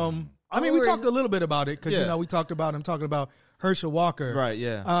 I mean, we talked a little bit about it because you know we talked about him talking about Herschel Walker, Right,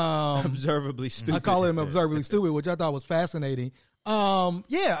 yeah. Observably stupid. I call him observably stupid, which I thought was fascinating.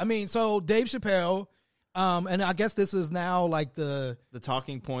 Yeah, I mean, so Dave Chappelle, and I guess this is now like the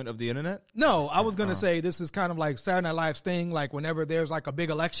talking point of the internet? No, I was going to say this is kind of like Saturday Night Live's thing. Like whenever there's like a big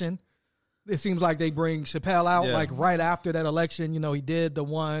election, it seems like they bring Chappelle out like right after that election. You know, he did the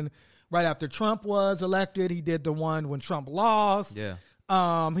one right after Trump was elected. He did the one when Trump lost. Yeah.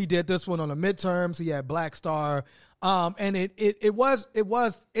 He did this one on the midterms. He had Black Star. And it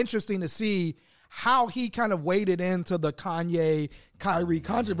was interesting to see how he kind of waded into the Kanye Kyrie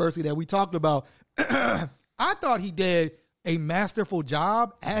controversy that we talked about. I thought he did a masterful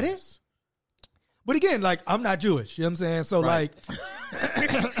job at it. But again, like, I'm not Jewish. You know what I'm saying? So, Right. like...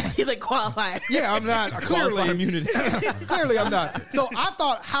 He's like qualified. Yeah, I'm not. Clearly. Immunity. Clearly, I'm not. So, I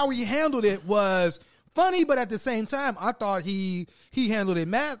thought how he handled it was funny, but at the same time, I thought he handled it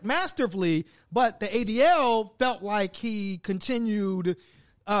masterfully. But the ADL felt like he continued,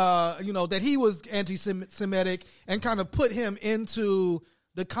 that he was anti-Semitic and kind of put him into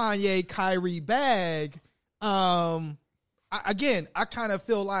the Kanye Kyrie bag. I kind of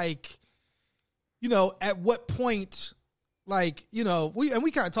feel like, at what point, like, we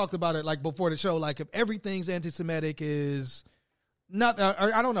kind of talked about it like before the show, like if everything's anti-Semitic is not,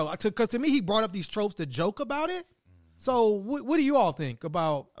 I don't know, because to me he brought up these tropes to joke about it. So what do you all think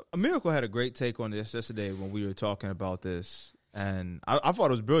about? A Miracle had a great take on this yesterday when we were talking about this, and I thought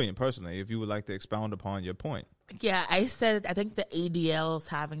it was brilliant personally. If you would like to expound upon your point. Yeah, I think the ADL's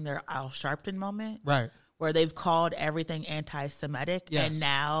having their Al Sharpton moment. Right. Where they've called everything anti-Semitic, Yes. and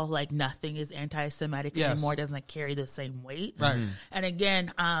now like nothing is anti-Semitic Yes. anymore. It doesn't carry the same weight. Right. And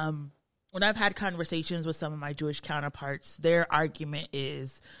again, when I've had conversations with some of my Jewish counterparts, their argument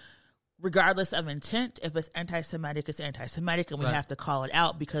is, regardless of intent, if it's anti-Semitic, it's anti-Semitic, and we Right. have to call it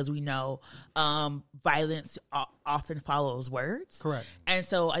out because we know violence often follows words. Correct. And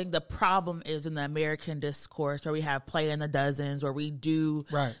so I think the problem is in the American discourse where we have play in the dozens, where we do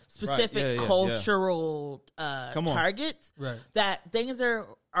Right. specific Right. Yeah, yeah, cultural Come on. targets, Right. that things are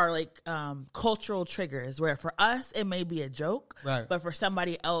like cultural triggers where for us it may be a joke, Right. but for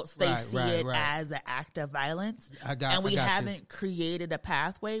somebody else they Right, see right, it right. as an act of violence. I We got you. haven't created a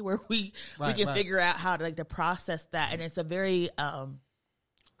pathway where we Right, can right. figure out how to to process that, and it's a very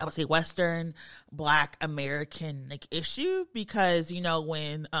I would say Western Black American issue because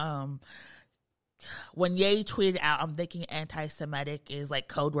when Ye tweeted out, I'm thinking anti-Semitic is like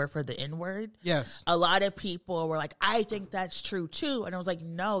code word for the N-word. Yes. A lot of people were like, I think that's true too. And I was like,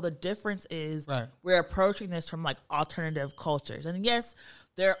 no, the difference is we're approaching this from like alternative cultures. And yes,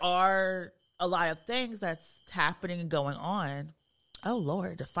 there are a lot of things that's happening and going on. Oh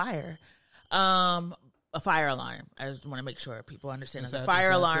Lord, the fire. A fire alarm. I just want to make sure people understand. A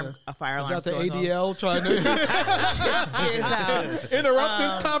fire alarm. A fire alarm. Is that the ADL trying to interrupt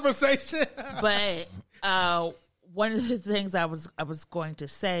this conversation? But one of the things I was going to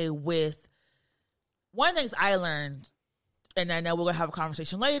say with one of the things I learned, and I know we're gonna have a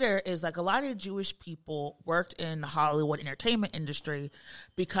conversation later, is like a lot of Jewish people worked in the Hollywood entertainment industry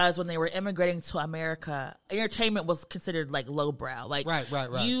because when they were immigrating to America, entertainment was considered like lowbrow. Like right.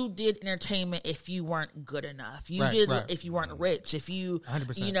 you did entertainment if you weren't good enough. You Right, did right. if you weren't rich. If you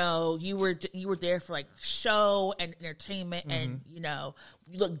 100%. you were there for like show and entertainment, Mm-hmm. and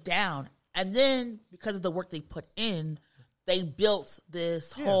you look down. And then because of the work they put in, they built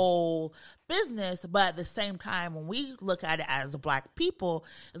this whole business. But at the same time, when we look at it as Black people,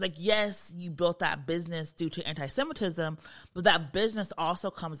 it's like, yes, you built that business due to anti-Semitism, but that business also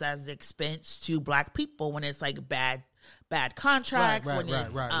comes as an expense to Black people when it's like bad contracts,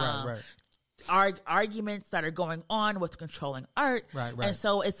 arguments that are going on with controlling art. Right. And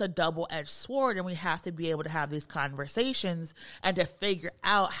so it's a double-edged sword, and we have to be able to have these conversations and to figure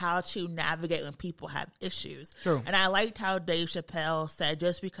out how to navigate when people have issues. True. And I liked how Dave Chappelle said,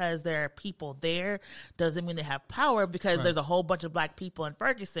 just because there are people there doesn't mean they have power, because there's a whole bunch of Black people in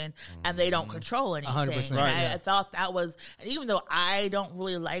Ferguson and they don't control anything. 100%. And Right, I thought that was, and even though I don't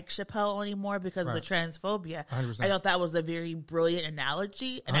really like Chappelle anymore because of the Right. transphobia, 100%. I thought that was a very brilliant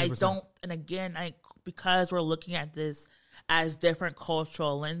analogy. And 100%. and again, because we're looking at this as different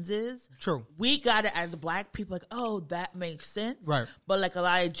cultural lenses, True. we got it as Black people like, oh, that makes sense. Right. But like a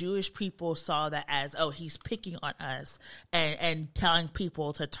lot of Jewish people saw that as, oh, he's picking on us and telling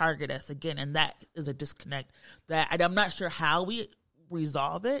people to target us again. And that is a disconnect that I'm not sure how we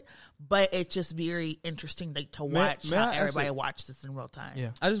resolve it, but it's just very interesting to watch may how I ask everybody a- watch this in real time.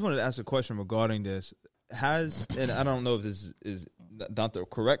 Yeah. I just wanted to ask a question regarding this. And I don't know if this is not the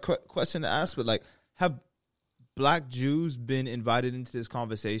correct question to ask, but like, have Black Jews been invited into this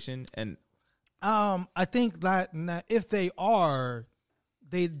conversation? And I think that if they are,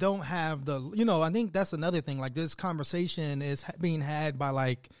 they don't have the, I think that's another thing. Like, this conversation is being had by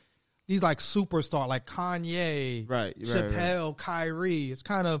like these like superstar, like Kanye, Chappelle, Kyrie. It's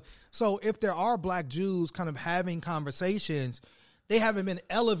kind of, so if there are Black Jews kind of having conversations, they haven't been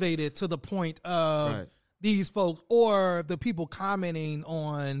elevated to the point of these folks or the people commenting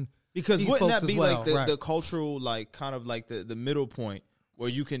on Because these wouldn't folks that be as well, like the, right. the cultural, like kind of like the middle point where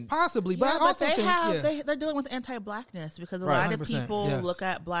you can possibly, but Yeah, I but also they think have they're dealing with anti-blackness because a lot of 100%, people yes. look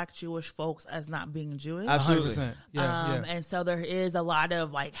at Black Jewish folks as not being Jewish. Absolutely. 100%. Yeah. And so there is a lot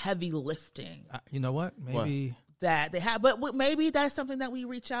of like heavy lifting You know what? Maybe that they have, but maybe that's something that we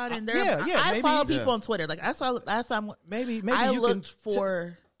reach out and I maybe, follow people on Twitter. Like that's why maybe I you look can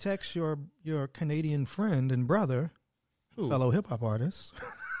for text your Canadian friend and brother, fellow hip hop artist.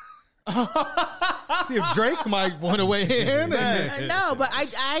 See if Drake might want to weigh in. No, but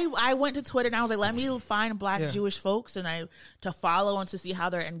I went to Twitter and I was like, let me find Black Jewish folks and to follow and to see how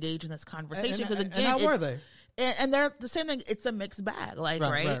they're engaged in this conversation. Because again, how were they? And they're the same thing. It's a mixed bag, like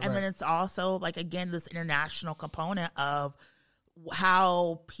right. Right. And then it's also like again this international component of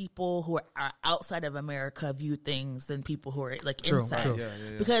how people who are outside of America view things than people who are like inside. True. Yeah.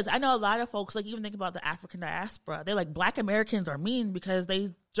 Because I know a lot of folks like even think about the African diaspora. They're like Black Americans are mean because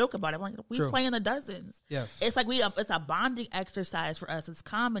they joke about it. I'm like we play in the dozens. Yes. It's like it's a bonding exercise for us. It's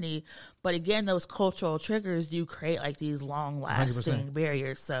comedy, but again, those cultural triggers do create like these long lasting 100%.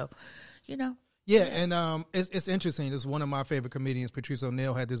 barriers. So, you know. Yeah, and it's interesting. It's one of my favorite comedians, Patrice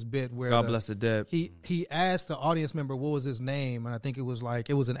O'Neal, had this bit where God bless the dead. He asked the audience member what was his name, and I think it was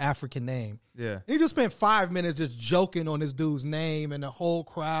an African name. Yeah. And he just spent 5 minutes just joking on this dude's name, and the whole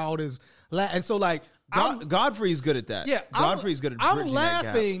crowd is and so like Godfrey's good at that. Yeah, Godfrey's good at I'm bridging that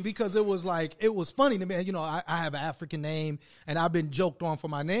gap. laughing because it was funny to me. You know, I have an African name, and I've been joked on for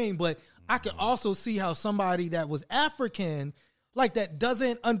my name, but I can also see how somebody that was African, like that,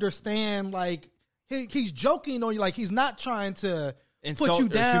 doesn't understand. Like he's joking on you, like he's not trying to Insult put you or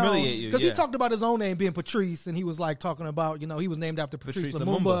down, humiliate you, because yeah. he talked about his own name being Patrice, and he was like talking about, you know, he was named after Patrice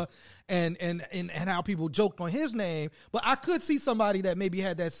Lumumba, and how people joked on his name. But I could see somebody that maybe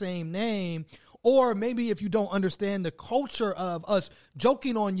had that same name, or maybe if you don't understand the culture of us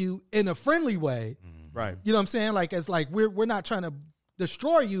joking on you in a friendly way, right? You know what I'm saying? Like it's like we're not trying to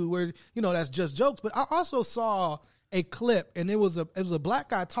destroy you. We're, you know, that's just jokes. But I also saw a clip, and it was a black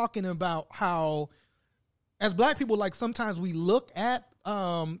guy talking about how, as black people, like sometimes we look at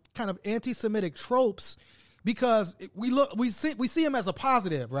kind of anti-Semitic tropes because we see them as a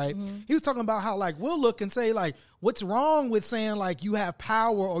positive, right? Mm-hmm. He was talking about how like we'll look and say like, what's wrong with saying like you have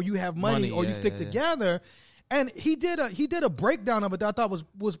power or you have money or you stick together? And he did a breakdown of it that I thought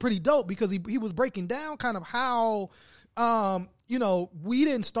was pretty dope, because he was breaking down kind of how you know, we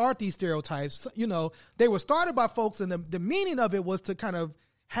didn't start these stereotypes. You know, they were started by folks, and the meaning of it was to kind of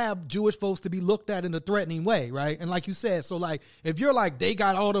have Jewish folks to be looked at in a threatening way, right? And like you said, so like if you're like they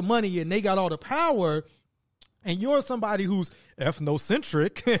got all the money and they got all the power, and you're somebody who's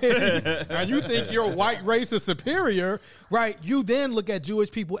ethnocentric and you think your white race is superior, right? You then look at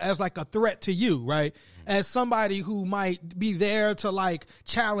Jewish people as like a threat to you, right? As somebody who might be there to like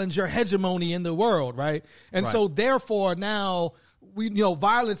challenge your hegemony in the world, right? And so therefore now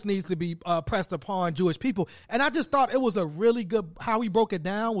violence needs to be pressed upon Jewish people. And I just thought it was a really good, how he broke it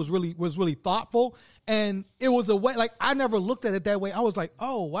down was really thoughtful. And it was a way, like I never looked at it that way. I was like,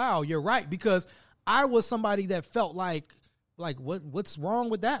 oh wow, you're right. Because I was somebody that felt like what's wrong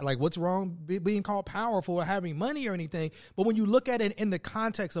with that? Like what's wrong being called powerful or having money or anything? But when you look at it in the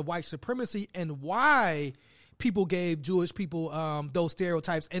context of white supremacy and why people gave Jewish people those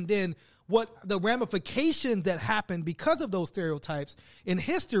stereotypes, and then what the ramifications that happened because of those stereotypes in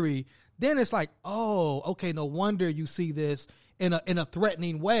history, then it's like, oh, okay, no wonder you see this in a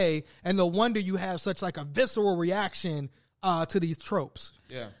threatening way, and no wonder you have such like a visceral reaction to these tropes.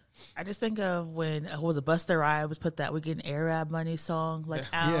 Yeah. I just think of when was it Busta Rhymes put that "We Getting Arab Money" song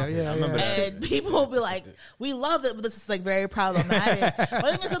out. Yeah. I remember that. And people will be like, "We love it, but this is like very problematic." But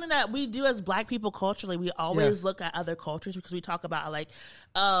I think it's something that we do as Black people culturally. We always look at other cultures because we talk about like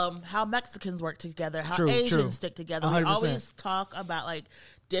how Mexicans work together, how Asians stick together. 100%. We always talk about like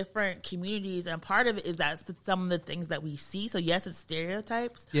different communities, and part of it is that some of the things that we see. So yes, it's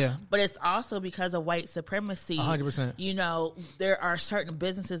stereotypes, but it's also because of white supremacy. 100%. You know, there are certain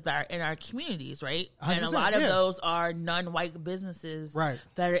businesses that are in our communities, right? And a 100%, lot of those are non-white businesses that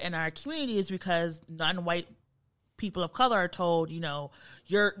are in our communities, because non-white people of color are told, you know,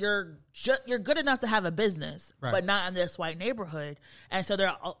 you're good enough to have a business, but not in this white neighborhood. And so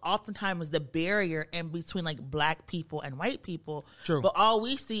there oftentimes the barrier in between like Black people and white people. True. But all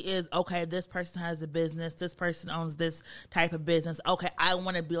we see is, okay, this person has a business, this person owns this type of business. Okay, I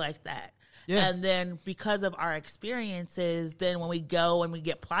want to be like that. Yeah. And then because of our experiences, then when we go and we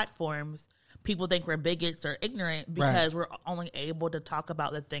get platforms, people think we're bigots or ignorant because we're only able to talk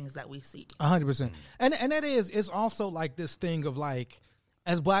about the things that we see. 100%. And that is also like this thing of like,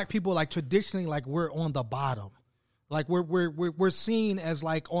 as Black people, like traditionally, like we're on the bottom. Like we're seen as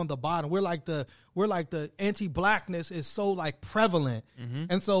like on the bottom. We're like the anti-blackness is so like prevalent.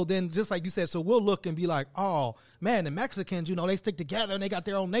 And so then just like you said, so we'll look and be like, oh man, the Mexicans, you know, they stick together and they got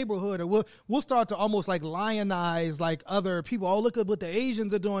their own neighborhood, or we'll start to almost like lionize like other people. Oh, look at what the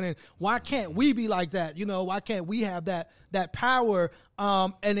Asians are doing, and why can't we be like that? You know, why can't we have that power?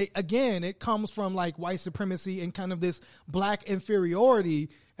 And it comes from like white supremacy and kind of this black inferiority.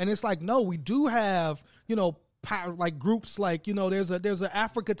 And it's like, no, we do have, you know, power, like groups like, you know, there's an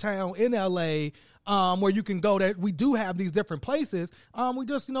Africa Town in LA where you can go. That we do have these different places. We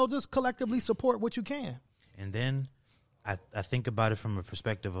just, you know, just collectively support what you can. And then I think about it from a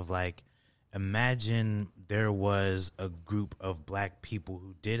perspective of like, imagine there was a group of black people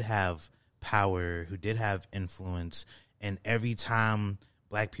who did have power, who did have influence, and every time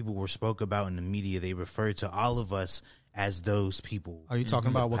black people were spoke about in the media, they referred to all of us as those people. Are you talking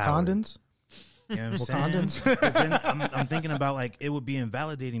about Wakandans? You know what I'm saying? But then I'm thinking about like it would be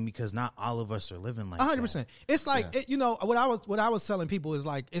invalidating because not all of us are living like 100%. that. It's like you know what I was telling people is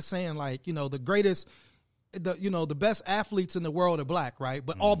like it's saying like, you know, the greatest, the best athletes in the world are black, right?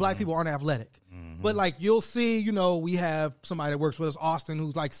 But all black people aren't athletic. But like you'll see, you know, we have somebody that works with us, Austin,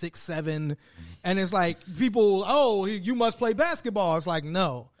 who's like 6'7", and it's like people, oh, you must play basketball. It's like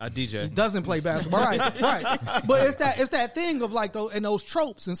no, DJ he doesn't play basketball, right? But it's that thing of like those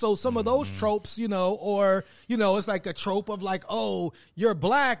tropes, and so some of those tropes, you know, or you know, it's like a trope of like, oh, you're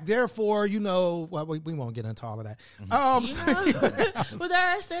black, therefore, you know, well, we won't get into all of that. But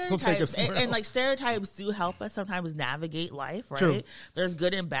there are stereotypes, and like stereotypes do help us sometimes navigate life, right? True. There's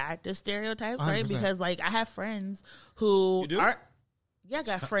good and bad to stereotypes, 100%. right? Because like I have friends who aren't. Yeah, I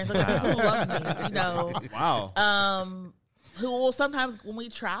got friends like, who love me, you know. Wow. Who will sometimes when we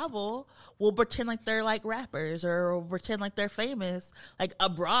travel will pretend like they're like rappers or will pretend like they're famous like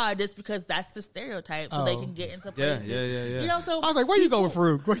abroad just because that's the stereotype so they can get into places. Yeah. You know, so I was like, where you go with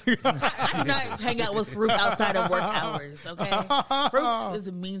Farouk? I do not hang out with Farouk outside of work hours, okay? Farouk is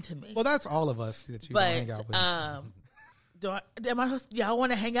mean to me. Well, that's all of us that you don't hang out with. Y'all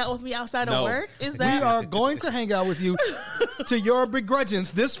want to hang out with me outside of work? Is that we are going to hang out with you to your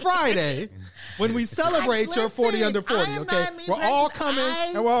begrudgance this Friday when we celebrate your 40 under 40. Okay, we're all coming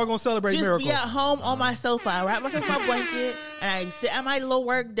and we're all going to celebrate just Miracle. Be at home on my sofa. I wrap myself in my blanket and I sit at my little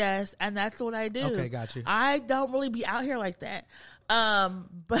work desk, and that's what I do. Okay, got you. I don't really be out here like that.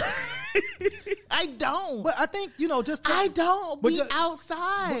 But I don't. But I think, you know, I don't be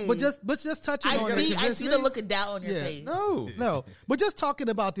outside. But just touching on it. I see the looking down on your face. No. But just talking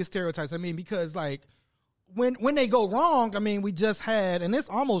about these stereotypes, I mean, because like when they go wrong, I mean, we just had, and it's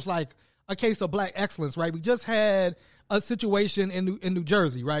almost like a case of black excellence, right? We just had a situation in New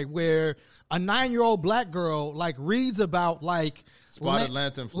Jersey, right, where a 9-year-old black girl like reads about like spotted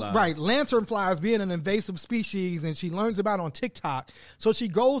lanternflies, right? Lanternflies being an invasive species, and she learns about it on TikTok. So she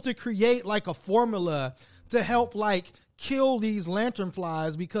goes to create like a formula to help like kill these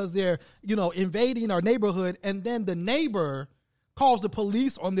lanternflies because they're, you know, invading our neighborhood. And then the neighbor calls the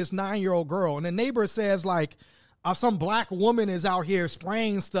police on this 9-year-old girl, and the neighbor says like, some black woman is out here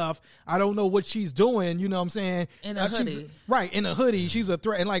spraying stuff. I don't know what she's doing. You know what I'm saying? In a hoodie. Right, in a hoodie. She's a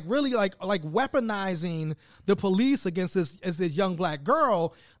threat. And like really like weaponizing the police against this young black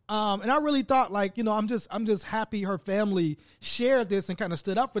girl. And I really thought like, you know, I'm just happy her family shared this and kind of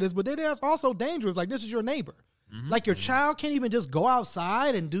stood up for this. But then it's also dangerous. Like, this is your neighbor. Like, your child can't even just go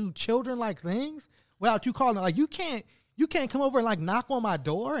outside and do children-like things without you calling it. Like, you can't come over and like knock on my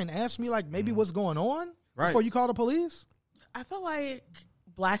door and ask me like maybe what's going on. Right. Before you call the police? I feel like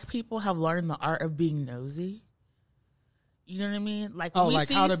black people have learned the art of being nosy. You know what I mean? Like, we like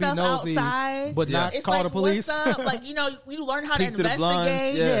see how to stuff be nosy, outside, but not it's call like, the police. What's up? Like, you know, you learn how to Peek through the blinds.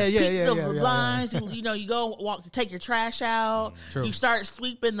 investigate. Yeah. Peek through the blinds. You know, you go walk, take your trash out. True. You start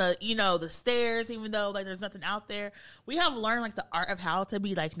sweeping the stairs, even though like there's nothing out there. We have learned like the art of how to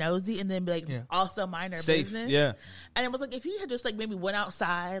be like nosy and then be like also mind our safe business. Yeah. And it was like if you had just like maybe went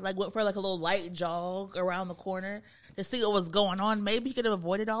outside, like went for like a little light jog around the corner to see what was going on, maybe he could have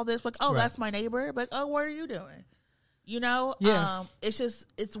avoided all this. Like, oh, that's my neighbor. But oh, what are you doing? You know,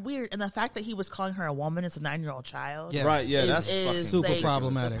 it's weird, and the fact that he was calling her a woman as a 9-year-old child, right? Yeah, that's super like,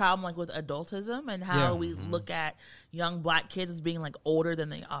 problematic. The problem, like with adultism and how we look at young black kids as being like older than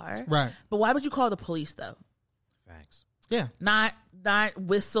they are, right? But why would you call the police though? Facts. Yeah, not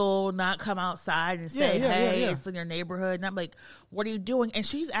whistle, not come outside and say, "Hey, it's in your neighborhood." Not like, "What are you doing?" And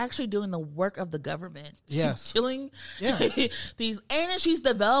she's actually doing the work of the government. She's killing these, and she's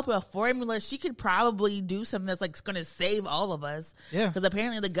developing a formula. She could probably do something that's like going to save all of us. Yeah, because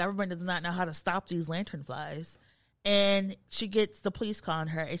apparently the government does not know how to stop these lanternflies, and she gets the police calling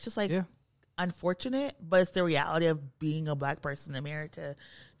her. It's just like. unfortunate, but it's the reality of being a black person in America,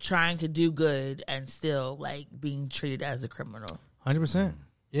 trying to do good and still like being treated as a criminal. 100%.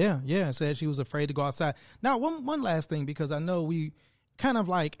 Yeah. Said she was afraid to go outside. Now, one last thing, because I know we kind of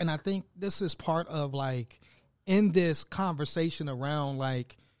like, and I think this is part of like in this conversation around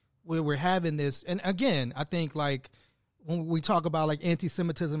like where we're having this. And again, I think like when we talk about like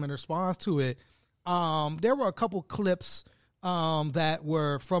anti-Semitism in response to it, there were a couple clips that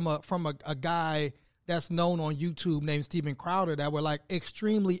were from a guy that's known on YouTube named Steven Crowder that were like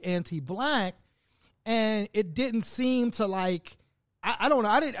extremely anti-black, and it didn't seem to like, I don't know,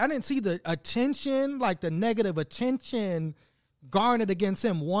 I didn't see the attention, like the negative attention garnered against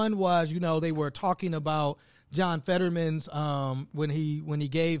him. One was, they were talking about John Fetterman's when he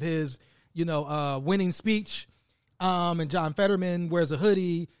gave his winning speech, and John Fetterman wears a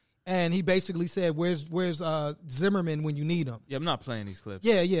hoodie. And he basically said, "Where's Zimmerman when you need him?" Yeah, I'm not playing these clips.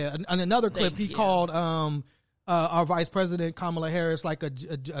 Yeah. And another clip, he called our Vice President Kamala Harris like a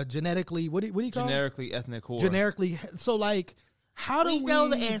genetically what do you call generically ethnic whore. Generically, so like, how do we know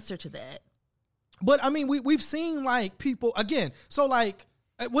the answer to that? But I mean, we've seen like people again. So like,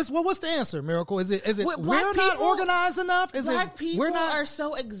 what's the answer, Miracle? Is it we're not organized enough? Black people are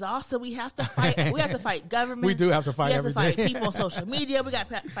so exhausted. We have to fight. We have to fight government. We do have to fight. We have everything. to fight people on social media. We got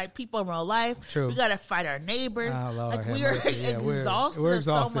to fight people in real life. True. We got to fight our neighbors. Oh, Lord, like we are exhausted we're of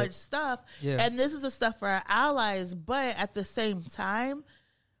so much stuff. Yeah. And this is the stuff for our allies. But at the same time,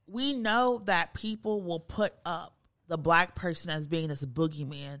 we know that people will put up the black person as being this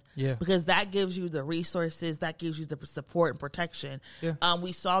boogeyman, because that gives you the resources, that gives you the support and protection. Yeah.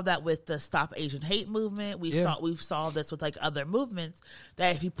 We saw that with the Stop Asian Hate movement. We've saw this with like other movements,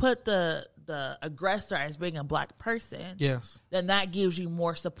 that if you put the aggressor as being a black person, then that gives you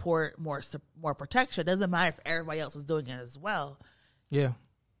more support, more protection. It doesn't matter if everybody else is doing it as well. Yeah.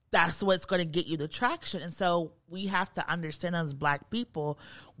 That's what's going to get you the traction. And so we have to understand, as black people,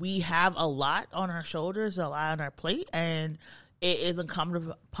 we have a lot on our shoulders, a lot on our plate, and it is incumbent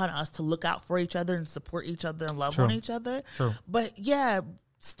upon us to look out for each other and support each other and love on each other. True. But yeah,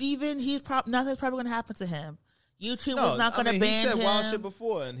 Steven, nothing's probably going to happen to him. YouTube is not going to ban him. He said wild shit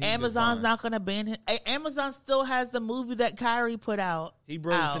before, and Amazon's not going to ban him. Amazon still has the movie that Kyrie put out. He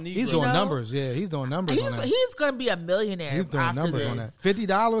broke the He's doing numbers. Yeah, he's doing numbers on that. He's going to be a millionaire. He's doing after numbers this. on that.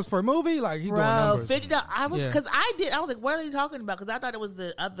 $50 per movie, like he's doing numbers. $50. I was like, what are you talking about? Because I thought it was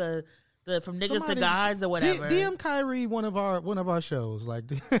the from niggas to guys or whatever. DM Kyrie one of our shows, like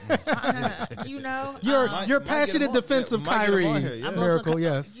you're your passionate defense of Kyrie. Miracle,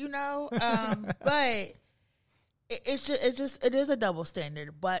 yes. But it is a double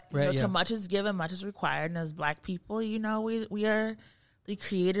standard. But too much is given, much is required, and as black people, we are the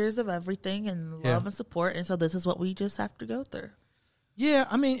creators of everything and love and support, and so this is what we just have to go through. Yeah,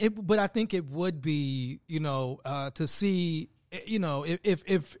 I mean, but I think it would be, to see,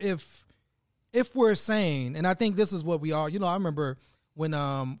 if we're saying, and I think this is what we are, I remember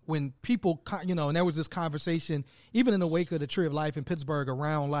when people, and there was this conversation, even in the wake of the Tree of Life in Pittsburgh,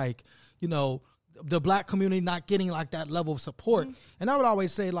 around like, the black community not getting like that level of support. Mm-hmm. And I would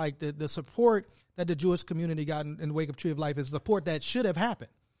always say like the support that the Jewish community got in the wake of Tree of Life is support that should have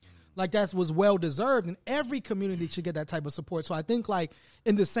happened. Like that was well deserved, and every community should get that type of support. So I think like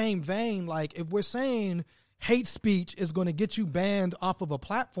in the same vein, like if we're saying hate speech is going to get you banned off of a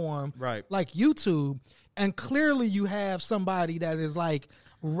platform like YouTube, and clearly you have somebody that is like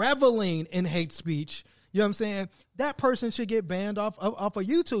reveling in hate speech, you know what I'm saying? That person should get banned off of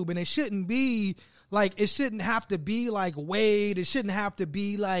YouTube, and it shouldn't be like, it shouldn't have to be like Wade. It shouldn't have to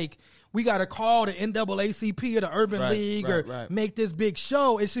be like we got to call the NAACP or the Urban League or make this big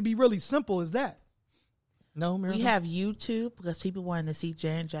show. It should be really simple as that. No, Miracle? We have YouTube because people wanted to see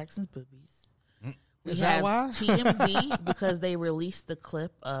Janet Jackson's boobies. We Is have that why? TMZ because they released the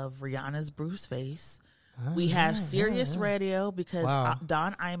clip of Rihanna's bruised face. We have Sirius Radio because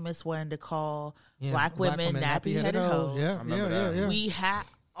Don Imus wanted to call black women nappy-headed hoes. Yeah. We have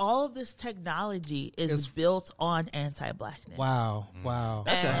all of this technology is built on anti-blackness. Wow.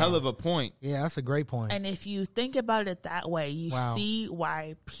 That's a hell of a point. Yeah, that's a great point. And if you think about it that way, you see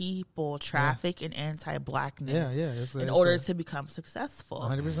why people traffic in anti-blackness in order to become successful.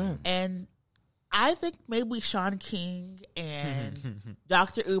 100%. And I think maybe Sean King and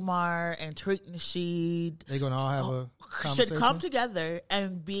Dr. Umar and Tariq Nasheed they're gonna all have a should come together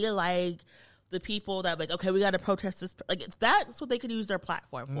and be like the people that like, okay, we got to protest this. Like that's what they could use their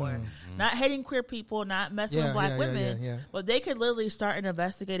platform for. Not hating queer people, not messing with black women, but they could literally start an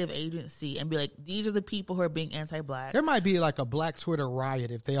investigative agency and be like, these are the people who are being anti-black. There might be like a Black Twitter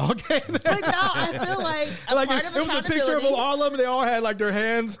riot if they all came. But no, I feel like part of it was a picture of all of them. They all had like their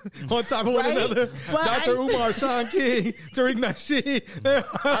hands on top of one another. But Dr. Umar, Sean King, Tariq Nasheed.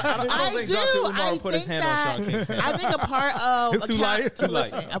 I don't think Dr. Umar would put his hand on Sean King's hand. I think a part of It's too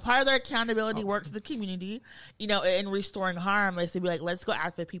light. A part of their accountability work to the community, you know, in restoring harm is to be like, let's go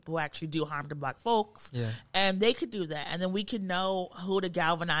after people who actually do harm to black folks, and they could do that, and then we could know who to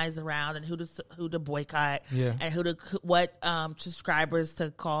galvanize around and who to boycott, and what subscribers to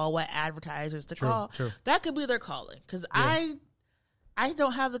call, what advertisers to call. True. That could be their calling, because I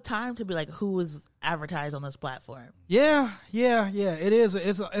don't have the time to be like, who is advertised on this platform. Yeah. It is.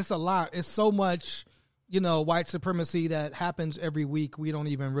 It's a lot. It's so much, you know, white supremacy that happens every week. We don't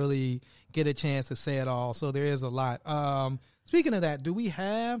even really get a chance to say it all. So there is a lot. Speaking of that, do we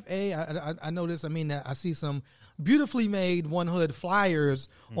have I noticed, I mean, I see some beautifully made One Hood flyers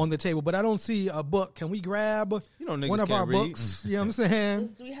on the table, but I don't see a book. Can we grab one of our books? You know what I'm saying?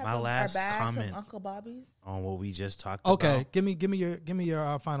 Do we have My last our bags comment from Uncle Bobby's? on what we just talked about. Okay, give me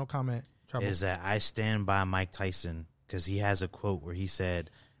your final comment. Trouble. Is that I stand by Mike Tyson because he has a quote where he said,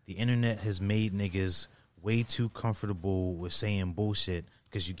 "The internet has made niggas way too comfortable with saying bullshit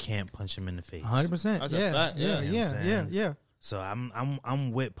because you can't punch them in the face." 100%. Yeah. So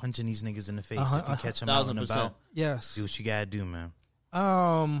I'm with punching these niggas in the face if you catch them out and about. Yes. Do what you gotta do, man.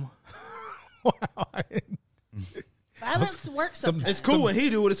 Wow. Violence works sometimes. It's cool when he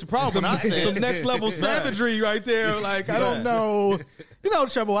do it. It's a problem. Some next level savagery right there. Like, I don't know. You know,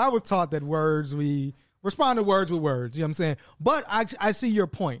 Trouble, I was taught that we respond to words with words. You know what I'm saying? But I see your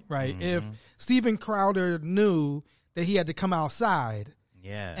point, right? If Steven Crowder knew that he had to come outside,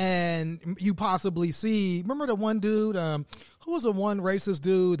 and you possibly see, remember the one dude, who was the one racist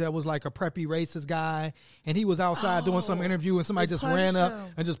dude that was like a preppy racist guy, and he was outside doing some interview, and somebody just ran up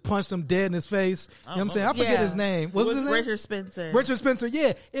and just punched him dead in his face. You know what I'm saying? I forget his name. What was his name? Richard Spencer. Richard Spencer,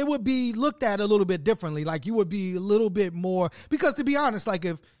 yeah. It would be looked at a little bit differently. Like, you would be a little bit more, because to be honest, like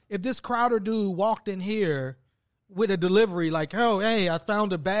if this Crowder dude walked in here with a delivery, like, oh, hey, I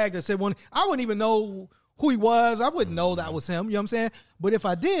found a bag that said one, I wouldn't even know who he was. I wouldn't know that was him. You know what I'm saying? But if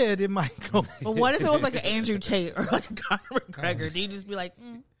I did, it might go. But what if it was like an Andrew Tate or like a Conor McGregor? Do you just be like,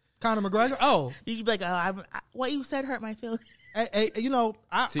 Conor McGregor? Oh. You'd be like, what you said hurt my feelings. Hey, you know,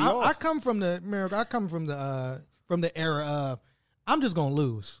 I come from the America. I come from the era of, I'm just gonna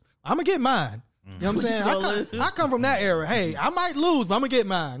lose. I'm gonna get mine. You know what I'm saying? I come from that era. Hey, I might lose, but I'm gonna get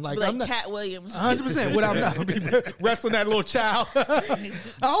mine. Like I'm not, Cat Williams. 100%. Without not be wrestling that little child. I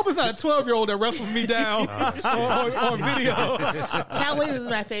hope it's not a 12-year-old that wrestles me down on video. Cat Williams is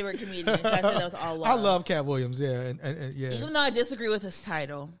my favorite comedian. So I said that was all love. I love Cat Williams. Yeah, and yeah. Even though I disagree with his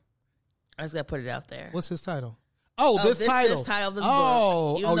title, I just gotta put it out there. What's his title? This title. This title of this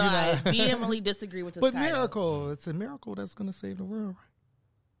book. Even though I vehemently disagree with his title. But Miracle, it's a miracle that's gonna save the world, right?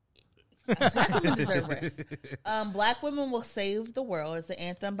 Black women deserve rest. Black Women Will Save the World is the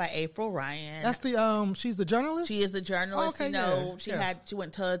anthem by April Ryan. That's the she's the journalist? She is the journalist. Okay, you know, she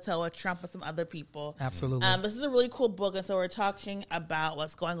went toe to toe with Trump and some other people. Absolutely. This is a really cool book, and so we're talking about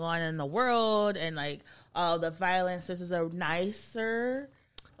what's going on in the world and like the violence. This is a nicer,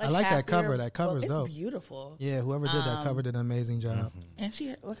 I like that cover. That cover's dope. It's beautiful. Yeah, whoever did that cover did an amazing job. And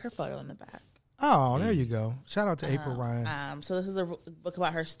she look her photo in the back. Oh, there you go. Shout out to April Ryan. So this is a book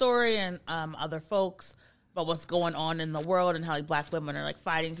about her story and other folks about what's going on in the world and how like Black women are like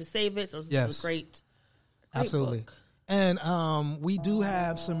fighting to save it. So this is a great absolutely. book. And we do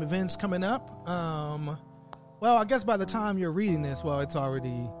have some events coming up. Well, I guess by the time you're reading this, it's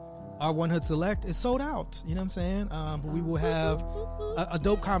already, our One Hood Select is sold out. You know what I'm saying? But we will have a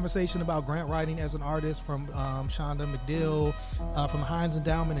dope conversation about grant writing as an artist from Shonda McDill, from Heinz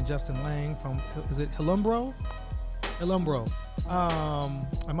Endowment, and Justin Lang from, is it Hilumbro? Hilumbro.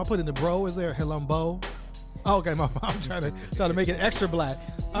 Am I putting the bro? Is there Hilumbo? Oh, okay, I'm trying to make it extra black.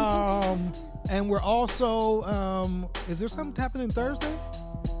 And we're also, is there something happening Thursday?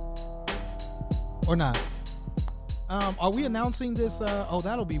 Or not? Are we announcing this?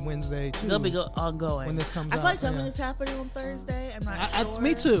 That'll be Wednesday too. They'll be ongoing when this comes out. I feel like something is happening on Thursday. I'm not sure.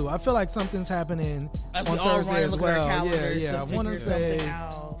 Me too. I feel like something's happening on Thursday as well. Yeah. I want to say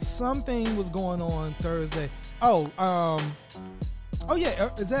something was going on Thursday.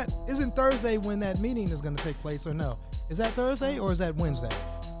 Isn't Thursday when that meeting is going to take place or no? Is that Thursday or is that Wednesday?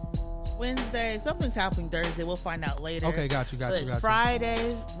 Wednesday. Something's happening Thursday. We'll find out later. Okay, got you.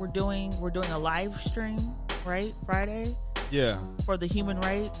 Friday, we're doing a live stream, right? Friday. Yeah. For the human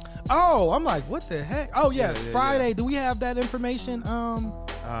rights. Oh, I'm like, what the heck? Oh, yes, Yeah, Friday. yeah. Do we have that information? To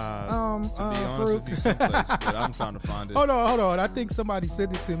be honest with you, Farouk? someplace, but I'm trying to find it. Hold on. I think somebody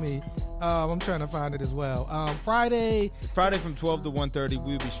sent it to me. I'm trying to find it as well. Friday from 12 to 1:30,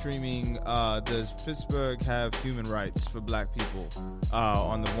 we'll be streaming Does Pittsburgh Have Human Rights for Black People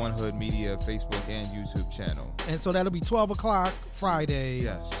on the One Hood Media Facebook and YouTube channel. And so that'll be 12 o'clock Friday.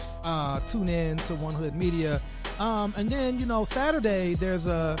 Yes. Tune in to One Hood Media. And then, Saturday, there's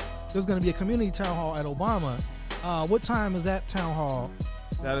going to be a community town hall at Obama. What time is that town hall?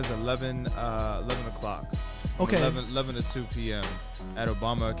 That is 11 o'clock. Okay. 11 to 2 p.m. at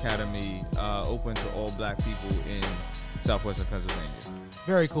Obama Academy, open to all Black people in Southwestern Pennsylvania.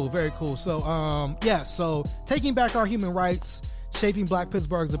 Very cool, very cool. So, so Taking Back Our Human Rights, Shaping Black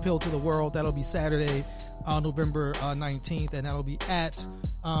Pittsburgh's Appeal to the World. That'll be Saturday, November 19th, and that'll be at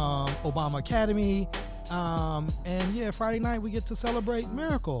Obama Academy. Friday night we get to celebrate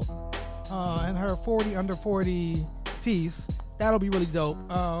Miracle and her 40 under 40 piece. That'll be really dope.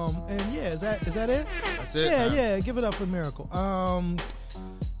 Is that it? That's it. Yeah, man. yeah. Give it up for Miracle. All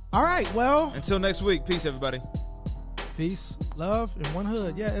right. Well, until next week. Peace, everybody. Peace, love, and One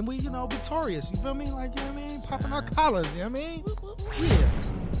Hood. Yeah, and we, victorious. You feel me? Like, you know what I mean? Popping our collars. You know what I mean? Yeah.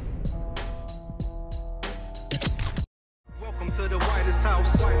 Welcome to the whitest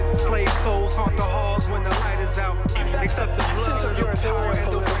house. Slave souls haunt the halls when the light is out. Accept the blood of the poor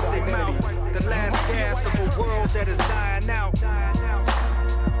and the wicked mouth. The last gas of a world that is dying out.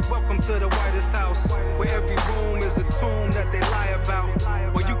 Welcome to the whitest house, where every room is a tomb that they lie about.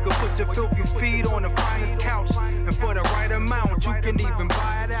 Where you can put your filthy feet on the finest couch, and for the right amount, you can even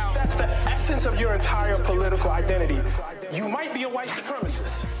buy it out. That's the essence of your entire political identity. You might be a white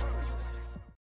supremacist.